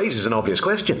 Which raises an obvious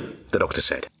question, the doctor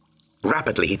said.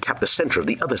 Rapidly, he tapped the center of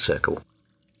the other circle.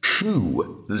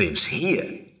 Who lives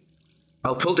here?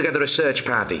 I'll pull together a search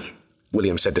party,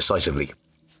 Williams said decisively.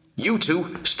 You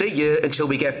two stay here until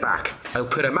we get back. I'll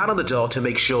put a man on the door to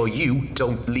make sure you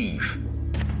don't leave.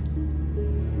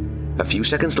 A few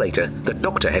seconds later, the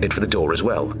doctor headed for the door as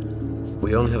well.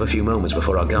 We only have a few moments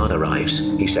before our guard arrives,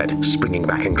 he said, springing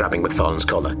back and grabbing MacFarlane's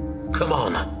collar. Come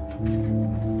on.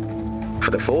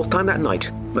 For the fourth time that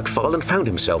night, MacFarlane found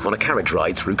himself on a carriage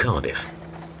ride through Cardiff.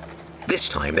 This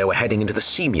time they were heading into the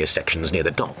seamier sections near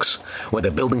the docks, where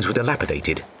the buildings were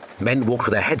dilapidated, men walked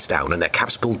with their heads down and their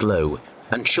caps pulled low,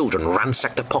 and children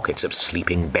ransacked the pockets of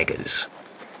sleeping beggars.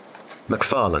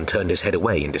 MacFarlane turned his head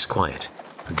away in disquiet.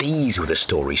 These were the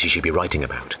stories he should be writing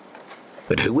about.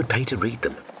 But who would pay to read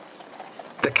them?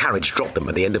 The carriage dropped them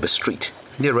at the end of a street,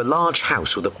 near a large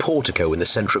house with a portico in the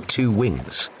center of two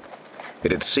wings.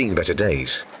 It had seen better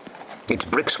days. Its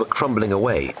bricks were crumbling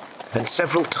away, and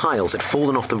several tiles had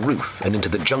fallen off the roof and into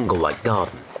the jungle-like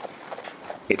garden.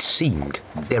 It seemed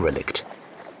derelict.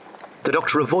 The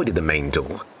doctor avoided the main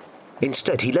door.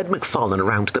 Instead, he led MacFarlane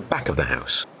around to the back of the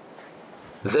house.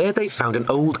 There they found an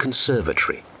old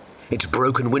conservatory, its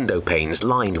broken window panes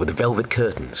lined with velvet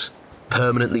curtains,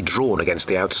 permanently drawn against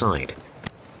the outside.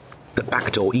 The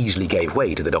back door easily gave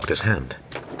way to the doctor's hand.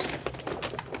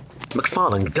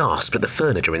 MacFarlane gasped at the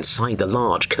furniture inside the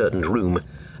large curtained room,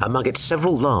 among its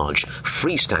several large,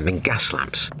 freestanding gas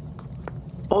lamps.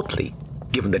 Oddly,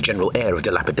 given the general air of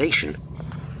dilapidation,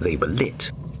 they were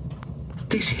lit.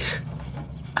 This is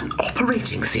an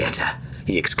operating theatre,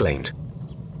 he exclaimed.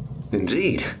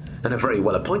 Indeed, and a very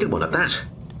well-appointed one at that.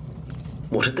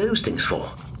 What are those things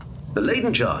for? The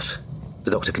Leyden jars,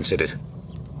 the doctor considered.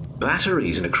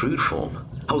 Batteries in a crude form,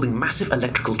 holding massive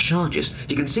electrical charges.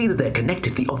 You can see that they're connected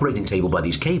to the operating table by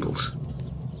these cables.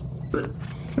 But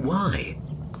why?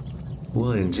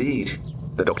 Why indeed,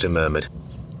 the doctor murmured.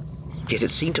 Yet it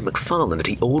seemed to MacFarlane that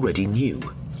he already knew,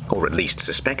 or at least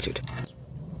suspected.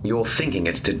 You're thinking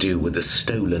it's to do with the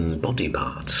stolen body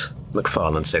parts,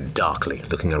 MacFarlane said darkly,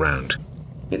 looking around.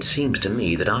 It seems to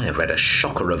me that I have read a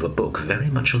shocker of a book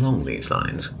very much along these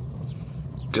lines.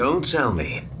 Don't tell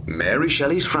me. Mary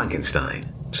Shelley's Frankenstein,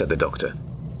 said the doctor.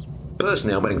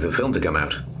 Personally, I'm waiting for the film to come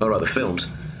out, or other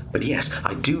films, but yes,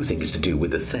 I do think it's to do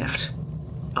with the theft.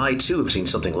 I too have seen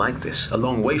something like this, a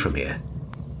long way from here.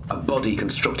 A body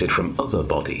constructed from other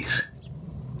bodies.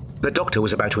 The doctor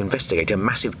was about to investigate a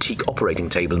massive teak operating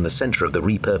table in the center of the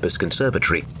repurposed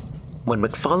conservatory, when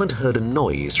MacFarlane heard a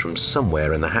noise from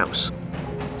somewhere in the house.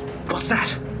 What's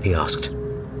that? He asked.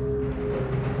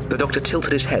 The doctor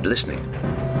tilted his head, listening.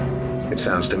 It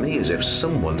sounds to me as if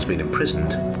someone's been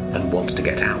imprisoned and wants to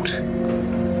get out.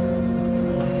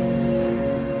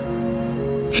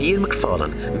 He and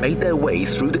MacFarlane made their way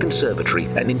through the conservatory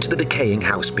and into the decaying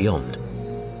house beyond.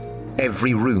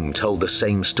 Every room told the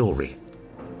same story.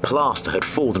 Plaster had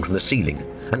fallen from the ceiling,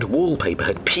 and wallpaper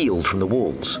had peeled from the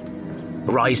walls.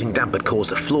 Rising damp had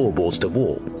caused the floorboards to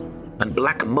warp, and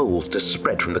black mold to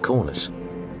spread from the corners.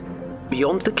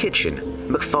 Beyond the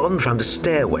kitchen, MacFarlane found a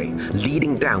stairway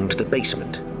leading down to the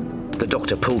basement. The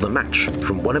doctor pulled a match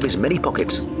from one of his many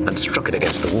pockets and struck it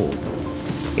against the wall.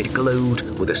 It glowed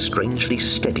with a strangely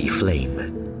steady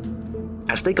flame.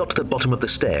 As they got to the bottom of the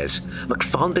stairs,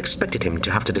 MacFarlane expected him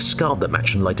to have to discard the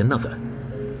match and light another,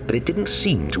 but it didn't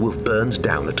seem to have burned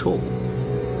down at all.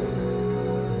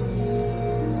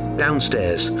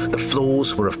 Downstairs, the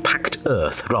floors were of packed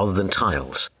earth rather than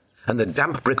tiles, and the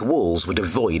damp brick walls were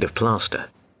devoid of plaster.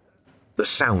 The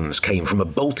sounds came from a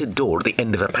bolted door at the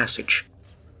end of a passage.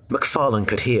 MacFarlane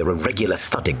could hear a regular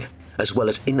thudding, as well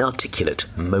as inarticulate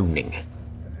moaning.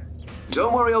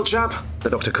 Don't worry, old chap, the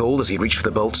doctor called as he reached for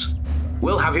the bolts.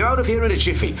 We'll have you out of here in a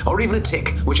jiffy, or even a tick,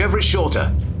 whichever is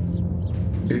shorter.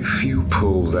 If you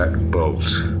pull that bolt,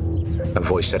 a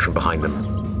voice said from behind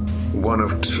them. One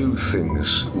of two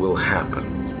things will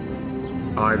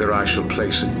happen. Either I shall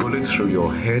place a bullet through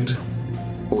your head,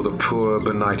 or the poor,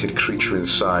 benighted creature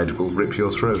inside will rip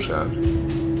your throat out.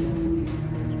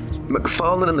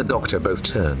 MacFarlane and the doctor both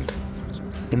turned.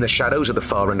 In the shadows at the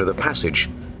far end of the passage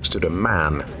stood a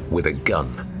man with a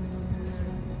gun.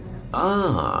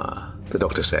 "Ah," the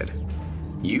doctor said.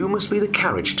 "You must be the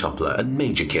carriage toppler and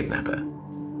major kidnapper.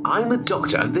 I'm the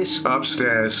doctor and this—"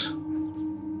 "Upstairs.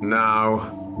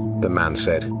 Now," the man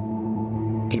said.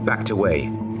 He backed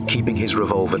away, keeping his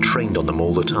revolver trained on them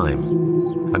all the time,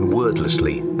 and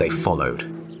wordlessly they followed.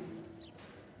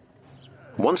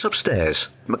 Once upstairs,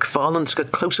 MacFarlane took a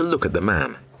closer look at the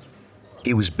man.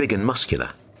 He was big and muscular,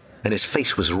 and his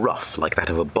face was rough like that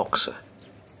of a boxer.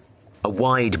 A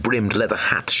wide-brimmed leather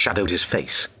hat shadowed his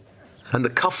face, and the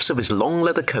cuffs of his long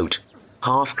leather coat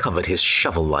half covered his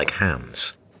shovel-like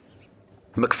hands.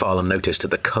 MacFarlane noticed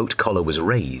that the coat collar was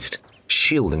raised,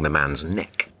 shielding the man's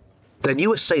neck. Their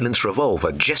new assailant's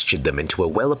revolver gestured them into a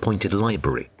well-appointed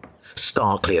library,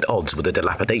 starkly at odds with the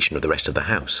dilapidation of the rest of the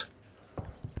house.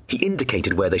 He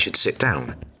indicated where they should sit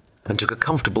down, and took a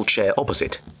comfortable chair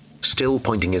opposite, still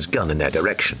pointing his gun in their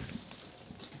direction.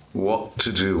 "What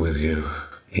to do with you?"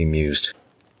 he mused.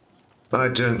 "I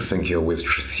don't think you're with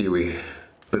Trethewey,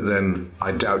 but then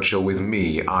I doubt you're with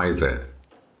me either.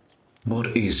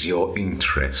 What is your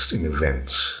interest in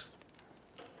events?"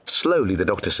 Slowly, the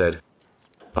doctor said,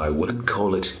 "I wouldn't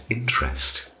call it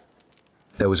interest."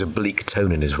 There was a bleak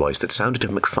tone in his voice that sounded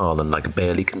to MacFarlane like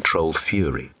barely controlled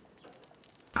fury.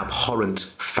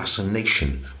 "Abhorrent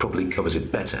fascination probably covers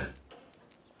it better.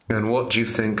 And what do you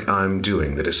think I'm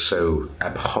doing that is so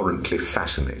abhorrently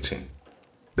fascinating?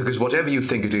 Because whatever you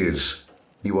think it is,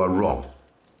 you are wrong.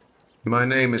 My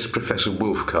name is Professor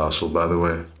Wolfcastle, by the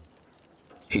way."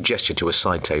 He gestured to a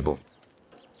side table.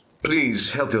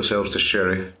 "Please help yourselves to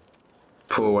sherry.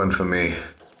 Pour one for me.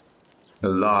 A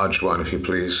large one, if you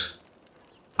please."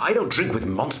 "I don't drink with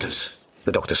monsters,"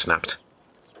 the doctor snapped.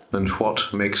 "And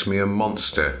what makes me a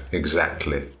monster,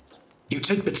 exactly?" "You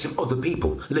take bits of other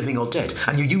people, living or dead,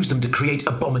 and you use them to create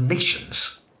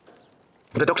abominations."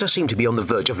 The doctor seemed to be on the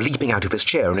verge of leaping out of his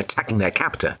chair and attacking their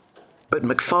captor, but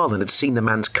MacFarlane had seen the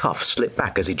man's cuff slip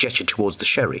back as he gestured towards the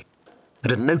sherry,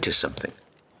 and had noticed something.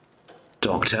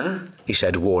 "Doctor," he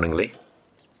said warningly.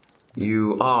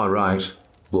 "You are right,"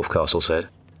 Wolfcastle said.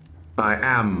 "I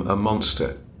am a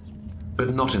monster,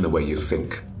 but not in the way you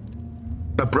think."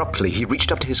 Abruptly, he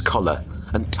reached up to his collar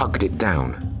and tugged it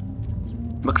down.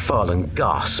 MacFarlane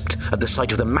gasped at the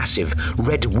sight of the massive,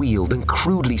 red-wheeled and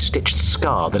crudely stitched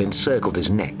scar that encircled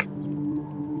his neck.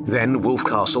 Then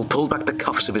Wolfcastle pulled back the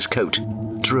cuffs of his coat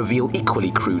to reveal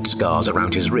equally crude scars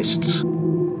around his wrists.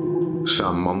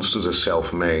 "Some monsters are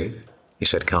self-made," he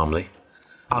said calmly.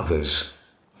 "Others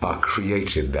are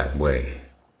created that way."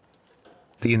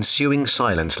 The ensuing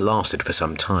silence lasted for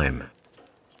some time.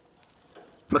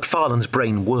 MacFarlane's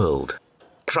brain whirled,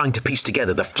 trying to piece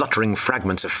together the fluttering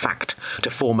fragments of fact to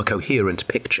form a coherent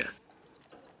picture.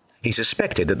 He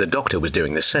suspected that the doctor was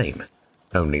doing the same,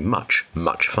 only much,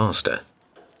 much faster.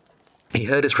 He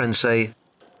heard his friend say,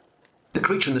 "The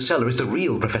creature in the cellar is the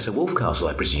real Professor Wolfcastle,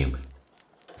 I presume.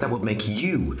 That would make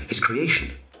you his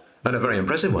creation, and a very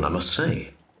impressive one, I must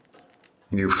say."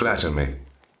 "You flatter me,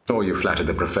 or you flatter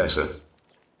the professor."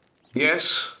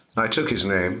 "Yes, I took his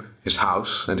name, his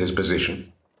house, and his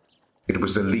position. It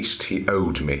was the least he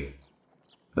owed me.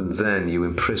 And then you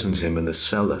imprisoned him in the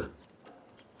cellar."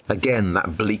 Again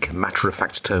that bleak,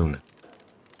 matter-of-fact tone.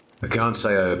 "I can't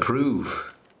say I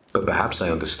approve, but perhaps I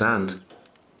understand.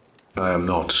 I am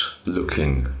not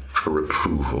looking for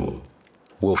approval,"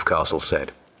 Wolfcastle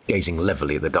said, gazing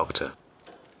levelly at the doctor.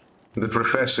 "The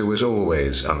professor was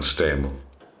always unstable.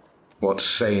 What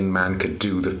sane man could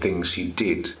do the things he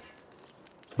did?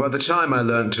 By the time I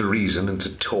learned to reason and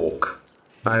to talk,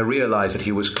 I realized that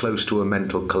he was close to a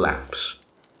mental collapse.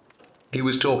 He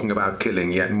was talking about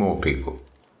killing yet more people.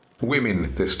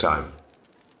 Women this time.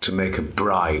 To make a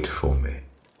bride for me.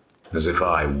 As if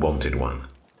I wanted one.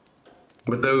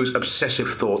 But those obsessive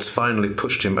thoughts finally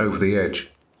pushed him over the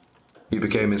edge. He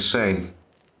became insane.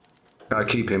 I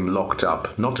keep him locked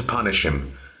up, not to punish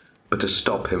him, but to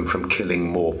stop him from killing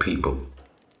more people.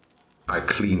 I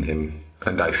clean him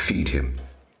and I feed him.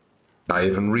 I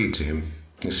even read to him,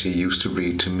 as he used to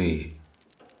read to me.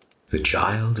 The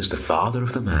child is the father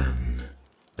of the man,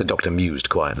 the doctor mused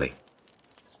quietly.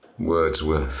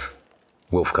 Wordsworth,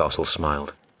 Wolfcastle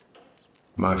smiled.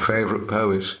 My favourite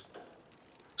poet.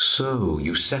 So,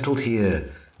 you settled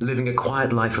here, living a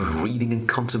quiet life of reading and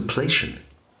contemplation.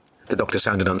 The doctor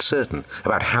sounded uncertain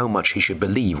about how much he should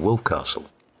believe Wolfcastle.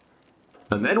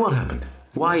 And then what happened?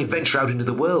 Why venture out into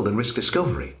the world and risk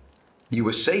discovery? You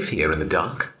were safe here in the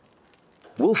dark.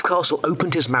 Wolfcastle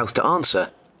opened his mouth to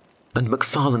answer, and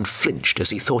MacFarlane flinched as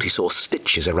he thought he saw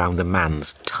stitches around the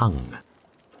man's tongue.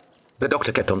 The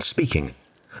doctor kept on speaking,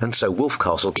 and so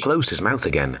Wolfcastle closed his mouth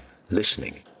again,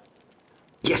 listening.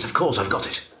 Yes, of course, I've got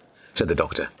it, said the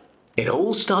doctor. It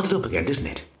all started up again, didn't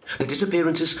it? The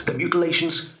disappearances, the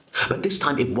mutilations. But this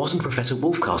time it wasn't Professor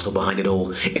Wolfcastle behind it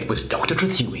all, it was Dr.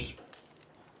 Trethewey.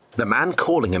 The man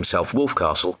calling himself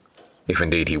Wolfcastle, if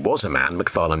indeed he was a man,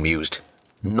 MacFarlane mused,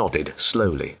 nodded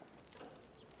slowly.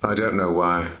 I don't know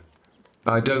why.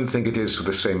 I don't think it is for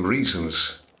the same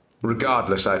reasons.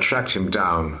 Regardless, I tracked him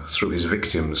down through his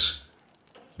victims,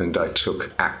 and I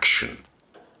took action.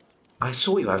 I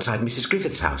saw you outside Mrs.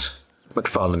 Griffith's house,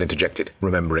 MacFarlane interjected,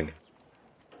 remembering.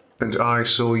 And I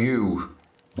saw you,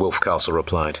 Wolfcastle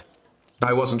replied.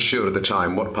 I wasn't sure at the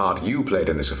time what part you played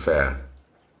in this affair,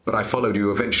 but I followed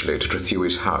you eventually to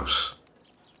Trethewey's house.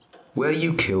 Where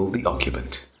you killed the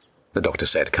occupant, the doctor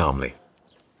said calmly.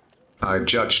 I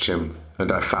judged him,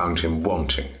 and I found him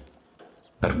wanting.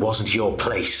 That wasn't your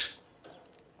place.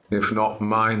 If not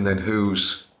mine, then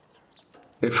whose?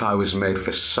 If I was made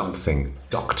for something,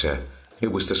 Doctor,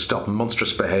 it was to stop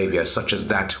monstrous behavior such as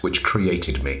that which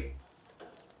created me.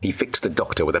 He fixed the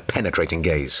doctor with a penetrating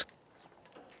gaze.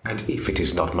 And if it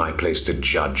is not my place to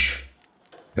judge,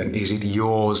 then is it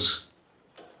yours?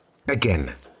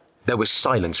 Again, there was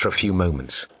silence for a few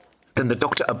moments. Then the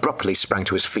doctor abruptly sprang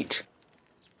to his feet.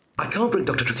 I can't bring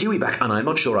Dr. Trethewey back, and I'm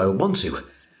not sure I want to.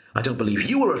 I don't believe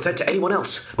you were a threat to anyone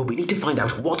else, but we need to find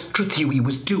out what Trethewey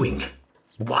was doing.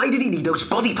 Why did he need those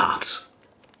body parts?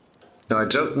 I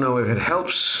don't know if it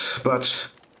helps, but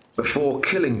before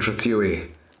killing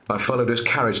Trethewey, I followed his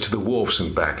carriage to the wharfs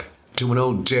and back, to an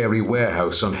old dairy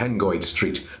warehouse on Hengoyd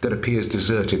Street that appears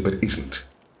deserted but isn't.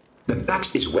 Then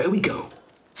that is where we go.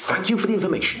 Thank you for the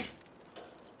information.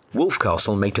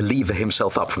 Wolfcastle made to lever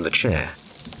himself up from the chair.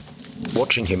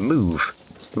 Watching him move,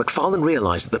 MacFarlane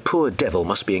realised that the poor devil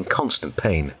must be in constant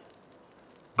pain.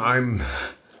 I'm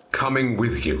coming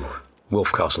with you,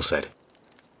 Wolfcastle said.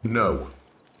 No.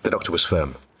 The doctor was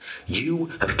firm. You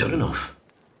have done enough.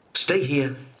 Stay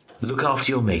here, look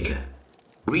after your maker.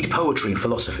 Read poetry and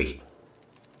philosophy.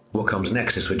 What comes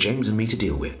next is for James and me to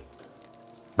deal with.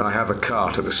 I have a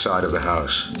cart at the side of the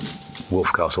house,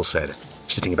 Wolfcastle said,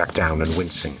 sitting back down and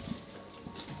wincing.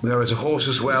 There is a horse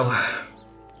as well.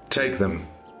 Take them,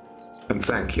 and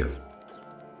thank you.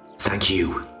 Thank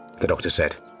you, the doctor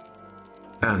said.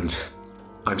 And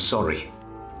I'm sorry.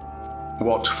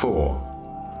 What for?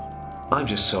 I'm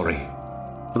just sorry.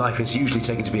 Life is usually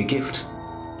taken to be a gift,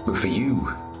 but for you,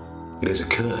 it is a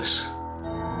curse.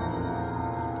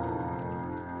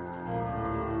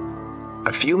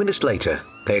 A few minutes later,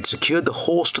 they had secured the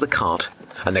horse to the cart,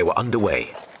 and they were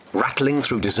underway, rattling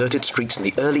through deserted streets in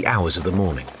the early hours of the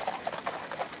morning.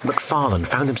 MacFarlane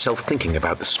found himself thinking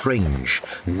about the strange,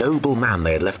 noble man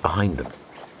they had left behind them.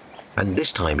 And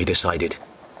this time he decided,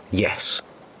 yes,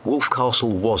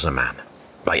 Wolfcastle was a man,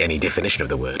 by any definition of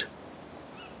the word.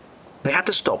 They had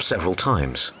to stop several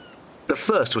times. The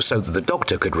first was so that the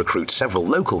doctor could recruit several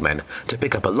local men to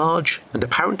pick up a large and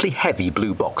apparently heavy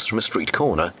blue box from a street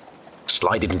corner,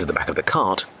 slide it into the back of the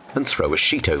cart, and throw a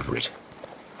sheet over it.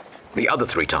 The other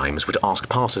 3 times were to ask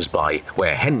passers-by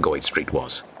where Hengoyd Street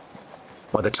was.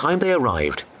 By the time they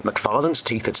arrived, MacFarlane's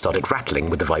teeth had started rattling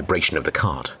with the vibration of the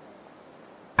cart.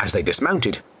 As they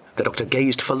dismounted, the doctor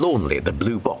gazed forlornly at the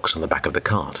blue box on the back of the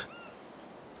cart.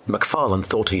 MacFarlane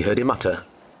thought he heard him mutter,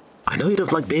 I know you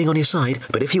don't like being on your side,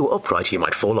 but if you were upright you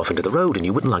might fall off into the road and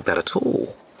you wouldn't like that at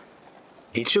all.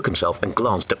 He shook himself and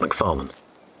glanced at MacFarlane.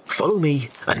 Follow me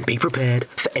and be prepared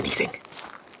for anything.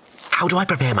 How do I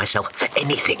prepare myself for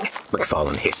anything?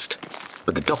 MacFarlane hissed,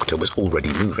 but the doctor was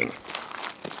already moving.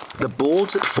 The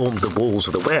boards that formed the walls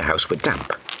of the warehouse were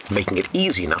damp, making it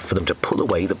easy enough for them to pull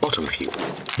away the bottom few,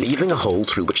 leaving a hole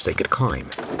through which they could climb.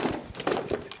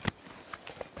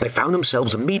 They found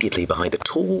themselves immediately behind a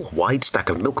tall, wide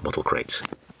stack of milk bottle crates.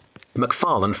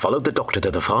 MacFarlane followed the doctor to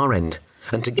the far end,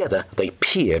 and together they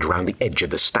peered round the edge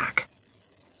of the stack.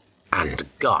 And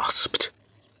gasped.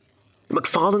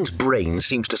 MacFarlane's brain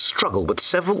seemed to struggle with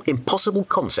several impossible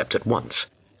concepts at once.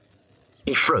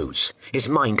 He froze, his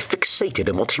mind fixated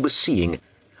on what he was seeing,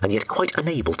 and yet quite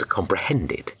unable to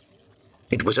comprehend it.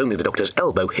 It was only the doctor's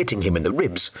elbow hitting him in the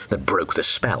ribs that broke the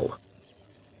spell.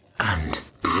 And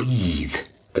breathe,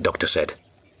 the doctor said.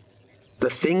 The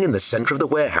thing in the centre of the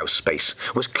warehouse space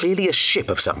was clearly a ship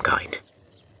of some kind.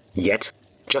 Yet,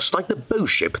 just like the bow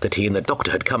ship that he and the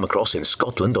doctor had come across in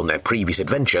Scotland on their previous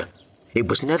adventure, it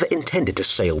was never intended to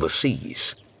sail the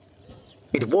seas.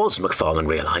 It was, MacFarlane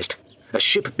realised, a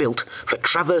ship built for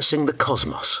traversing the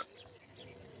cosmos.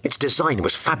 Its design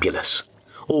was fabulous,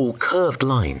 all curved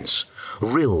lines,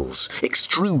 rills,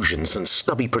 extrusions and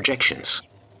stubby projections.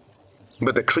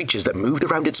 But the creatures that moved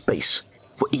around its base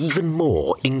were even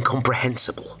more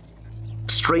incomprehensible.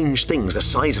 Strange things the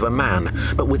size of a man,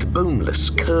 but with boneless,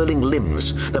 curling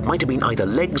limbs that might have been either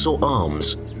legs or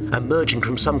arms, emerging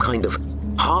from some kind of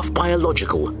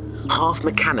half-biological,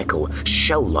 half-mechanical,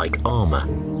 shell-like armor.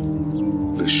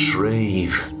 "The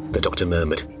Shrave," the doctor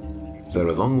murmured. "They're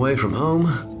a long way from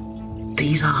home."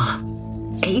 "These are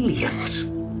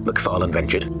aliens," MacFarlane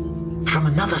ventured. "From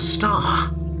another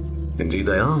star." "Indeed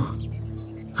they are."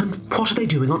 "And what are they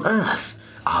doing on Earth?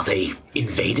 Are they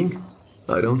invading?"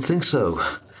 "I don't think so.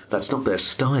 That's not their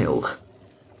style."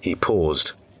 He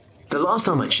paused. "The last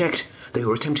time I checked, they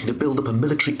were attempting to build up a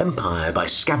military empire by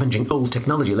scavenging old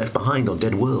technology left behind on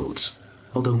dead worlds,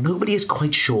 although nobody is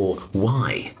quite sure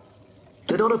why.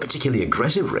 They're not a particularly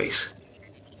aggressive race."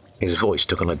 His voice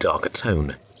took on a darker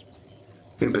tone.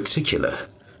 "In particular,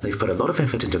 they've put a lot of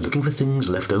effort into looking for things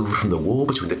left over from the war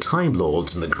between the Time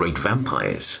Lords and the great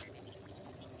vampires."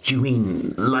 "You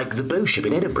mean like the bow ship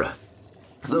in Edinburgh?"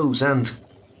 "Those and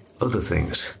other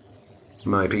things.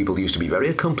 My people used to be very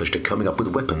accomplished at coming up with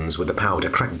weapons with the power to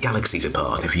crack galaxies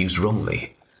apart if used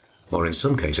wrongly, or in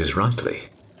some cases rightly.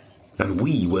 And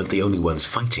we weren't the only ones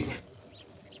fighting.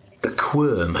 The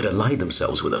Quirm had allied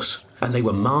themselves with us, and they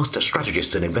were master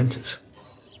strategists and inventors.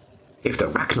 If the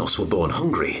Rachnos were born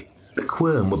hungry, the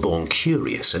Quirm were born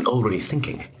curious and already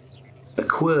thinking. The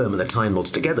Quirm and the Time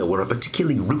Lords together were a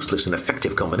particularly ruthless and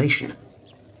effective combination.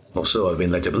 Or so I've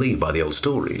been led to believe by the old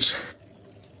stories.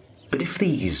 But if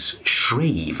these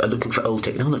Shrave are looking for old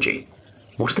technology,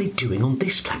 what are they doing on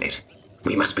this planet?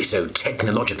 We must be so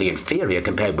technologically inferior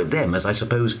compared with them as I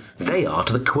suppose they are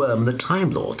to the Quirm and the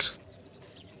Time Lords.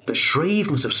 The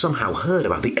Shrave must have somehow heard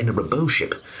about the Edinburgh bow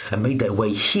ship and made their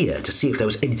way here to see if there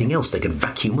was anything else they could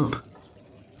vacuum up.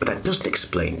 But that doesn't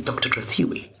explain Dr.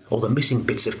 Trethewey or the missing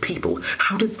bits of people.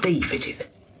 How did they fit in?"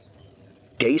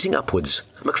 Gazing upwards,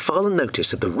 MacFarlane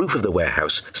noticed that the roof of the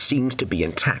warehouse seemed to be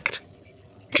intact.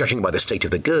 Judging by the state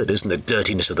of the girders and the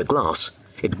dirtiness of the glass,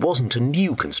 it wasn't a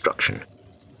new construction.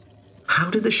 "How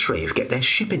did the Shrave get their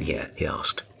ship in here?" he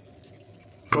asked.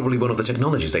 "Probably one of the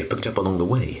technologies they've picked up along the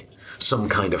way. Some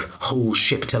kind of whole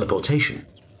ship teleportation.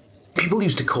 People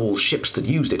used to call ships that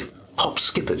used it hop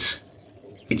skippers.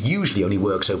 It usually only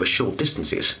works over short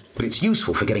distances, but it's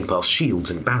useful for getting past shields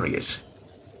and barriers."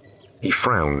 He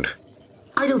frowned.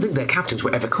 "I don't think their captains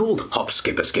were ever called hop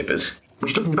skippers,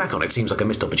 which looking back on it seems like a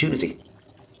missed opportunity."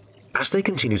 As they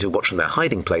continued to watch from their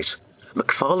hiding place,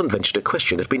 MacFarlane ventured a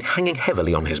question that had been hanging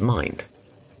heavily on his mind.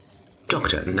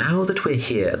 "Doctor, now that we're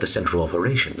here at the Centre of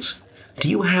Operations, do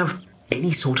you have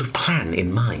any sort of plan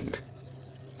in mind?"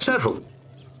 "Several.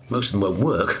 Most of them won't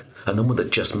work, and the one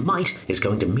that just might is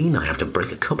going to mean I have to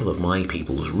break a couple of my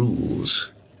people's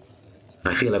rules.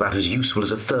 I feel about as useful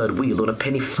as a third wheel on a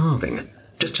penny farthing.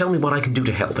 Just tell me what I can do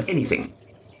to help, anything."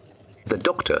 The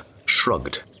doctor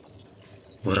shrugged.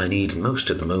 "What I need most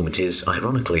at the moment is,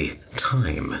 ironically,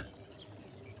 time."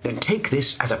 "Then take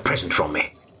this as a present from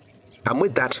me." And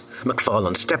with that,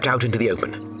 MacFarlane stepped out into the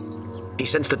open. He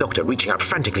sensed the doctor reaching out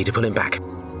frantically to pull him back,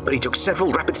 but he took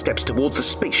several rapid steps towards the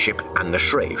spaceship and the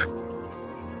Shrave.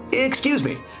 "Excuse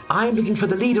me, I'm looking for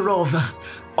the leader of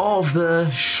the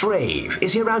Shrave.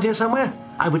 Is he around here somewhere?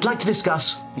 I would like to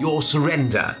discuss your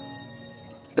surrender."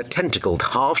 The tentacled,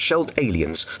 half-shelled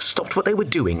aliens stopped what they were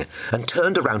doing and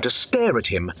turned around to stare at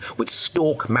him with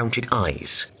stalk-mounted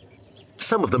eyes.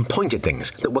 Some of them pointed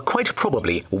things that were quite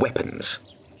probably weapons.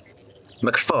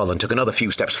 MacFarlane took another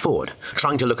few steps forward,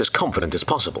 trying to look as confident as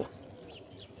possible.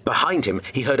 Behind him,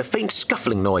 he heard a faint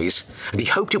scuffling noise, and he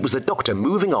hoped it was the doctor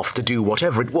moving off to do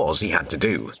whatever it was he had to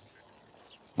do.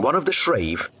 One of the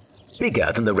Shrave,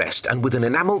 bigger than the rest and with an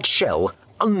enamelled shell,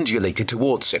 undulated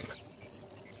towards him.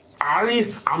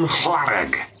 "I am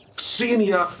Hlareg,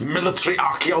 senior military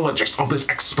archaeologist of this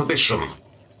expedition.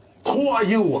 Who are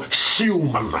you,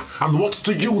 human, and what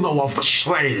do you know of the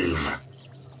Shrave?"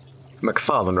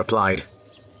 MacFarlane replied,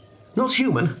 "Not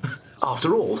human.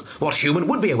 After all, what human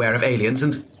would be aware of aliens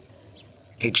and—"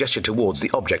 He gestured towards the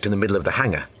object in the middle of the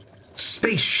hangar.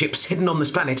 "Spaceships hidden on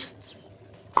this planet."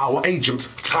 "Our agent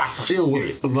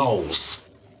Trethewey knows."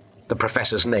 The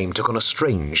professor's name took on a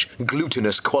strange,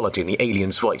 glutinous quality in the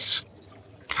alien's voice.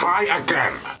 "Try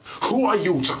again. Who are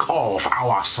you to call for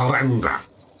our surrender?"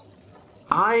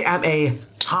 "I am a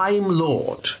Time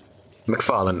Lord,"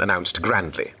 MacFarlane announced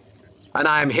grandly, "and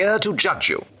I am here to judge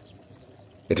you."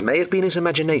 It may have been his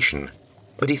imagination,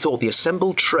 but he thought the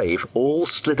assembled Shrave all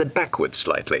slithered backwards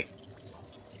slightly.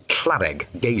 Hlareg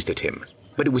gazed at him,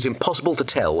 but it was impossible to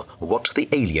tell what the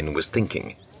alien was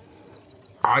thinking.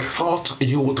 I thought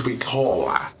you would be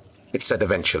taller, it said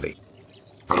eventually.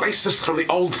 Races from the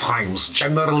old times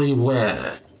generally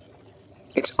were.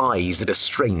 Its eyes did a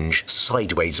strange,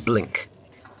 sideways blink.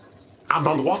 And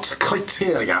on what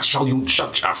criteria shall you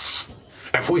judge us?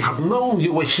 If we had known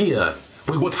you were here,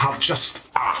 we would have just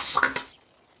asked.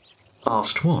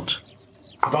 Asked what?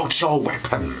 About your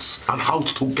weapons and how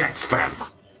to get them.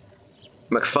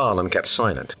 MacFarlane kept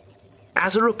silent.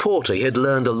 As a reporter, he had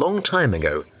learned a long time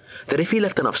ago that if he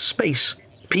left enough space,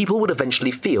 people would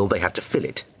eventually feel they had to fill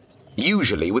it,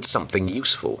 usually with something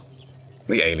useful.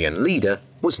 The alien leader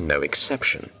was no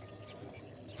exception.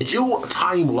 You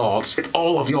Time Lords hid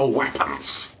all of your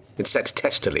weapons, it said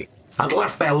testily, and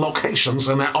left their locations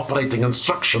and their operating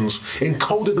instructions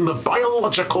encoded in the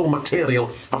biological material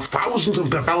of thousands of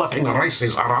developing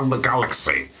races around the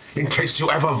galaxy, in case you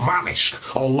ever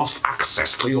vanished or lost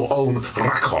access to your own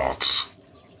records.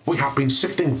 We have been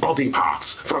sifting body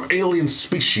parts from alien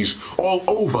species all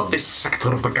over this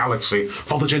sector of the galaxy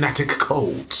for the genetic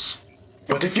codes.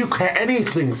 But if you care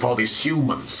anything for these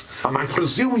humans, and I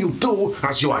presume you do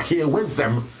as you are here with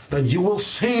them, then you will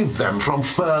save them from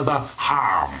further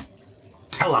harm.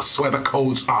 Tell us where the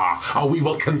codes are, or we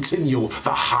will continue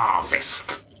the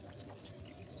harvest.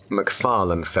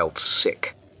 MacFarlane felt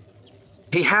sick.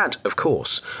 He had, of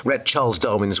course, read Charles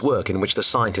Darwin's work in which the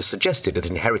scientist suggested that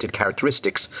inherited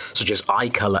characteristics such as eye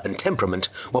colour and temperament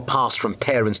were passed from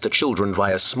parents to children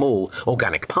via small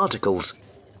organic particles.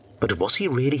 But was he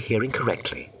really hearing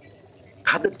correctly?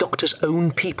 Had the Doctor's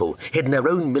own people hidden their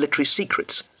own military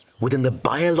secrets within the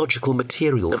biological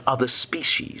material of other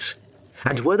species?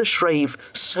 And were the Shrave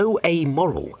so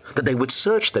amoral that they would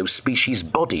search those species'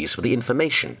 bodies for the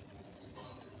information?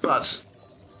 But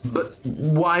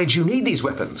why do you need these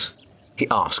weapons? He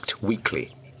asked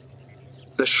weakly.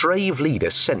 The Shrave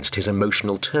leader sensed his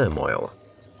emotional turmoil.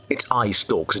 Its eye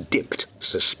stalks dipped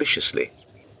suspiciously.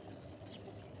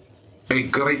 A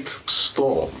great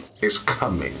storm is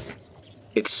coming,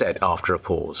 it said after a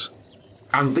pause.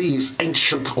 And these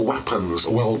ancient weapons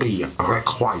will be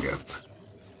required.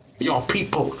 Your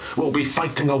people will be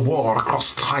fighting a war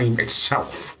across time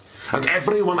itself, and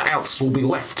everyone else will be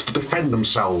left to defend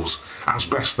themselves as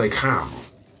best they can.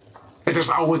 It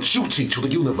is our duty to the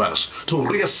universe to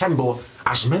reassemble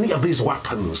as many of these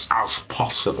weapons as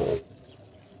possible.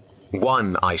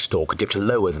 One eye stalk dipped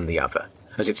lower than the other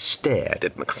as it stared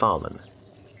at MacFarlane.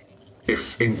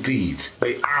 If indeed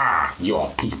they are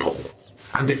your people,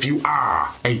 and if you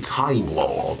are a Time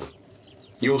Lord,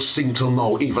 you seem to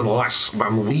know even less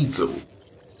than we do.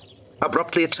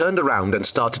 Abruptly it turned around and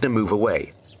started to move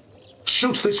away.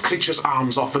 Shoot this creature's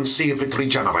arms off and see if it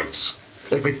regenerates.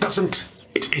 If it doesn't,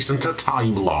 it isn't a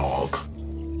Time Lord.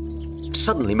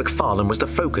 Suddenly MacFarlane was the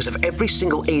focus of every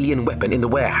single alien weapon in the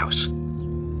warehouse.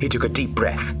 He took a deep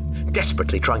breath,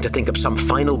 desperately trying to think of some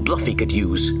final bluff he could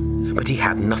use, but he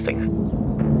had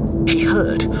nothing. He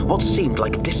heard what seemed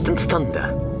like distant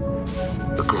thunder.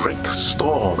 The great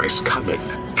storm is coming,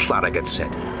 Flanagan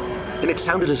said, and it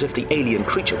sounded as if the alien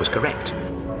creature was correct.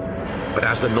 But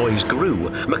as the noise grew,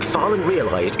 MacFarlane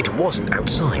realized it wasn't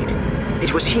outside.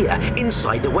 It was here,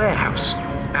 inside the warehouse.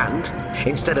 And,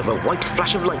 instead of a white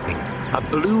flash of lightning, a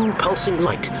blue pulsing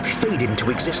light faded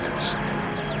into existence.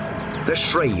 The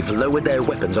Shrave lowered their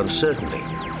weapons uncertainly,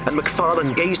 and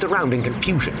MacFarlane gazed around in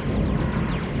confusion.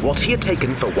 What he had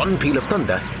taken for one peal of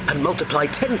thunder had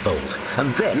multiplied tenfold,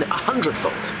 and then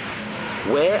 100-fold.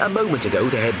 Where a moment ago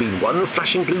there had been one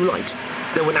flashing blue light,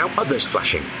 there were now others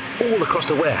flashing, all across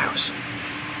the warehouse.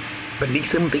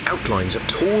 Beneath them, the outlines of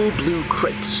tall blue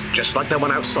crates, just like the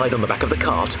one outside on the back of the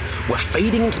cart, were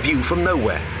fading into view from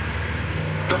nowhere.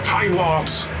 The Time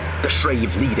Lords! The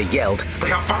Shrave leader yelled. They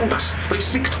have found us! They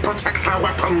seek to protect their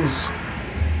weapons!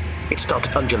 It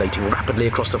started undulating rapidly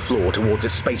across the floor towards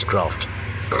its spacecraft.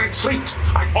 Retreat!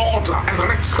 I order a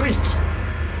retreat!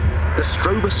 The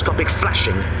stroboscopic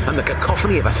flashing and the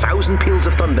cacophony of 1,000 peals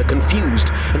of thunder confused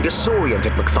and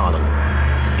disoriented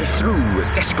MacFarlane. He threw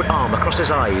a desperate arm across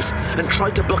his eyes and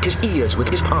tried to block his ears with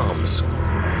his palms.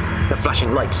 The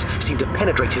flashing lights seemed to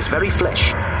penetrate his very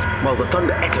flesh, while the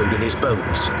thunder echoed in his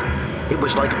bones. It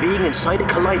was like being inside a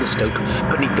kaleidoscope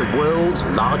beneath the world's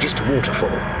largest waterfall.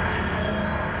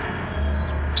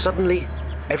 Suddenly,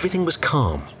 everything was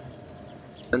calm,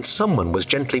 and someone was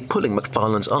gently pulling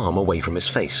MacFarlane's arm away from his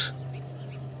face.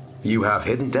 "You have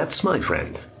hidden depths, my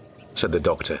friend," said the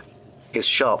doctor. His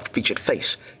sharp-featured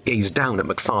face gazed down at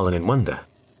MacFarlane in wonder.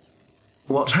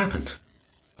 "What happened?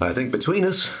 I think between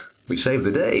us, we saved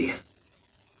the day."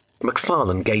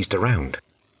 MacFarlane gazed around.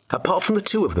 Apart from the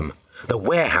two of them, the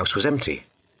warehouse was empty.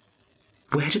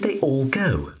 Where did they all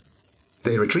go?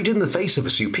 They retreated in the face of a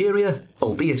superior,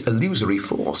 albeit illusory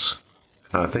force.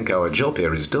 I think our job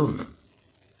here is done.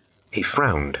 He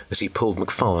frowned as he pulled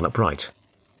MacFarlane upright.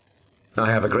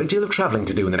 I have a great deal of travelling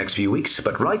to do in the next few weeks,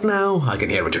 but right now I can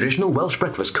hear a traditional Welsh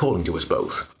breakfast calling to us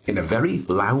both, in a very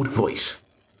loud voice.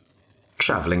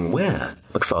 Travelling where?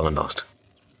 MacFarlane asked.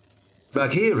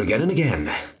 Back here again and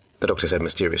again, the doctor said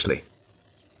mysteriously.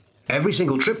 Every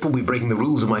single trip will be breaking the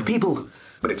rules of my people,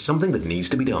 but it's something that needs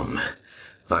to be done.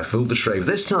 I fooled the Shrave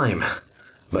this time,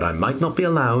 but I might not be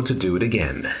allowed to do it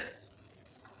again.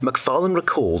 MacFarlane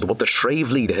recalled what the Shrave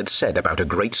leader had said about a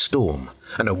great storm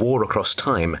and a war across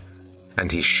time,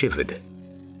 and he shivered.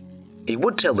 He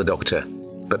would tell the doctor,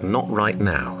 but not right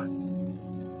now.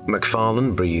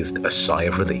 MacFarlane breathed a sigh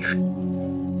of relief.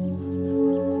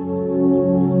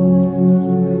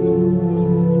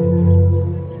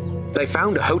 They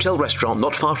found a hotel restaurant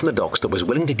not far from the docks that was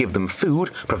willing to give them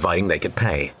food, providing they could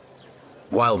pay.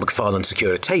 While MacFarlane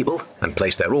secured a table and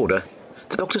placed their order,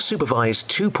 the doctor supervised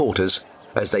two porters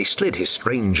as they slid his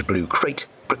strange blue crate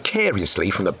precariously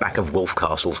from the back of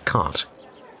Wolfcastle's cart.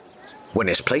 When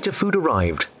his plate of food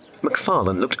arrived,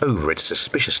 MacFarlane looked over it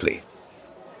suspiciously.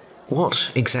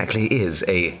 What exactly is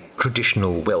a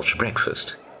traditional Welsh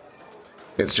breakfast?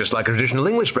 It's just like a traditional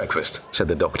English breakfast, said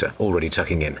the doctor, already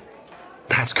tucking in.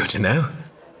 That's good to know.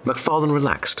 MacFarlane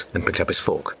relaxed and picked up his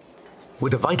fork.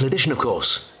 With the vital addition, of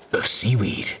course, of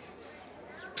seaweed.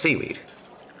 Seaweed?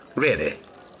 Really?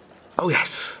 Oh,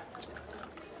 yes.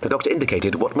 The doctor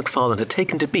indicated what MacFarlane had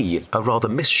taken to be a rather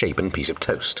misshapen piece of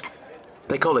toast.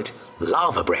 They call it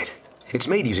lava bread. It's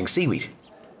made using seaweed.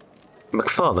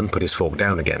 MacFarlane put his fork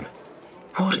down again.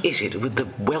 What is it with the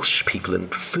Welsh people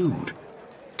and food?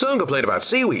 Don't complain about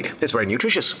seaweed. It's very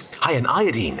nutritious. High in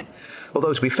iodine.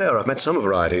 Although, to be fair, I've met some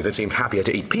varieties that seemed happier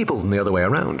to eat people than the other way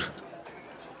around.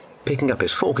 Picking up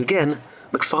his fork again,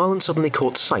 MacFarlane suddenly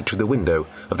caught sight through the window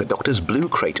of the doctor's blue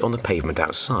crate on the pavement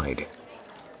outside.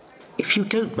 If you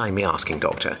don't mind me asking,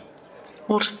 Doctor,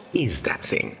 what is that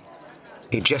thing?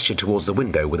 He gestured towards the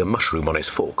window with a mushroom on his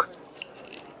fork.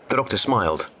 The doctor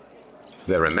smiled.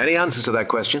 There are many answers to that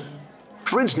question.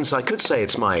 For instance, I could say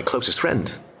it's my closest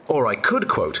friend. Or I could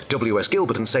quote W.S.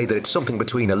 Gilbert and say that it's something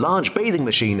between a large bathing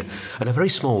machine and a very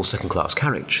small second-class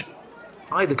carriage.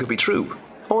 Either could be true,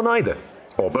 or neither,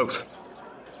 or both.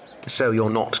 So you're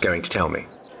not going to tell me?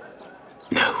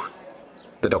 No,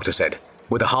 the doctor said,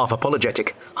 with a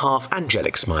half-apologetic,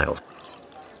 half-angelic smile.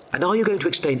 And are you going to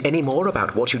explain any more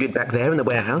about what you did back there in the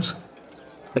warehouse?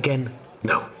 Again,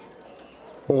 no.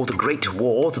 Or the great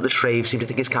war that the Shraves seem to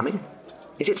think is coming?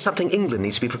 Is it something England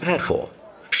needs to be prepared for?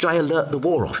 Should I alert the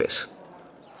War Office?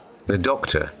 The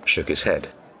doctor shook his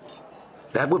head.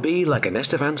 That would be like a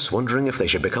nest of ants wondering if they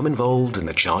should become involved in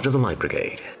the charge of the Light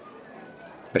Brigade.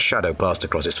 A shadow passed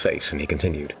across his face, and he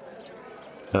continued.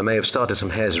 I may have started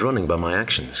some hairs running by my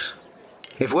actions.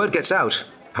 If word gets out,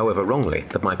 however wrongly,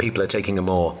 that my people are taking a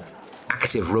more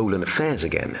active role in affairs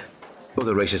again,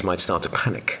 other races might start to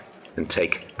panic and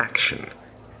take action.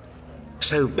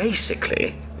 So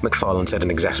basically, MacFarlane said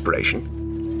in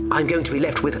exasperation, I'm going to be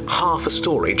left with half a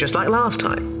story just like last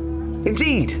time.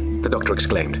 Indeed, the doctor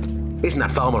exclaimed. Isn't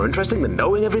that far more interesting than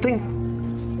knowing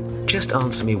everything? Just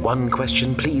answer me one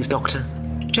question, please, Doctor.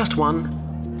 Just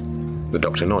one. The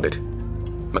doctor nodded.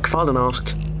 MacFarlane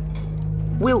asked,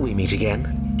 Will we meet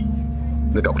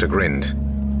again? The doctor grinned.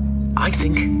 I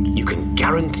think you can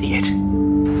guarantee it.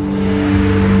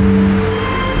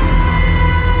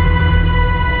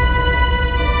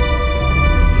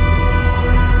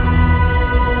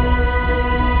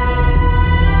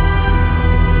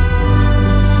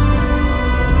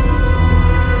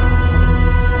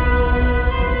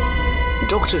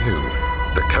 Doctor Who,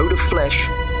 The Code of Flesh,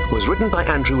 was written by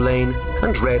Andrew Lane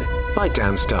and read by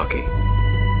Dan Starkey.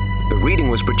 The reading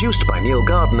was produced by Neil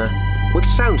Gardner, with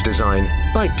sound design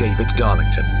by David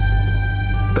Darlington.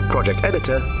 The project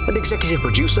editor and executive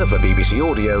producer for BBC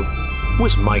Audio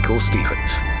was Michael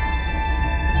Stephens.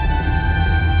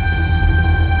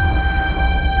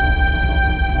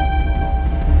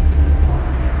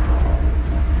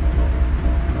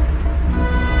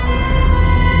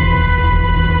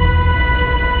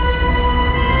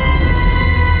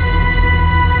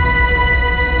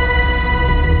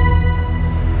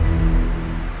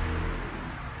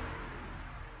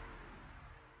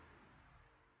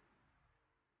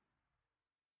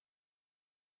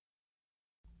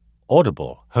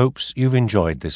 Audible hopes you've enjoyed this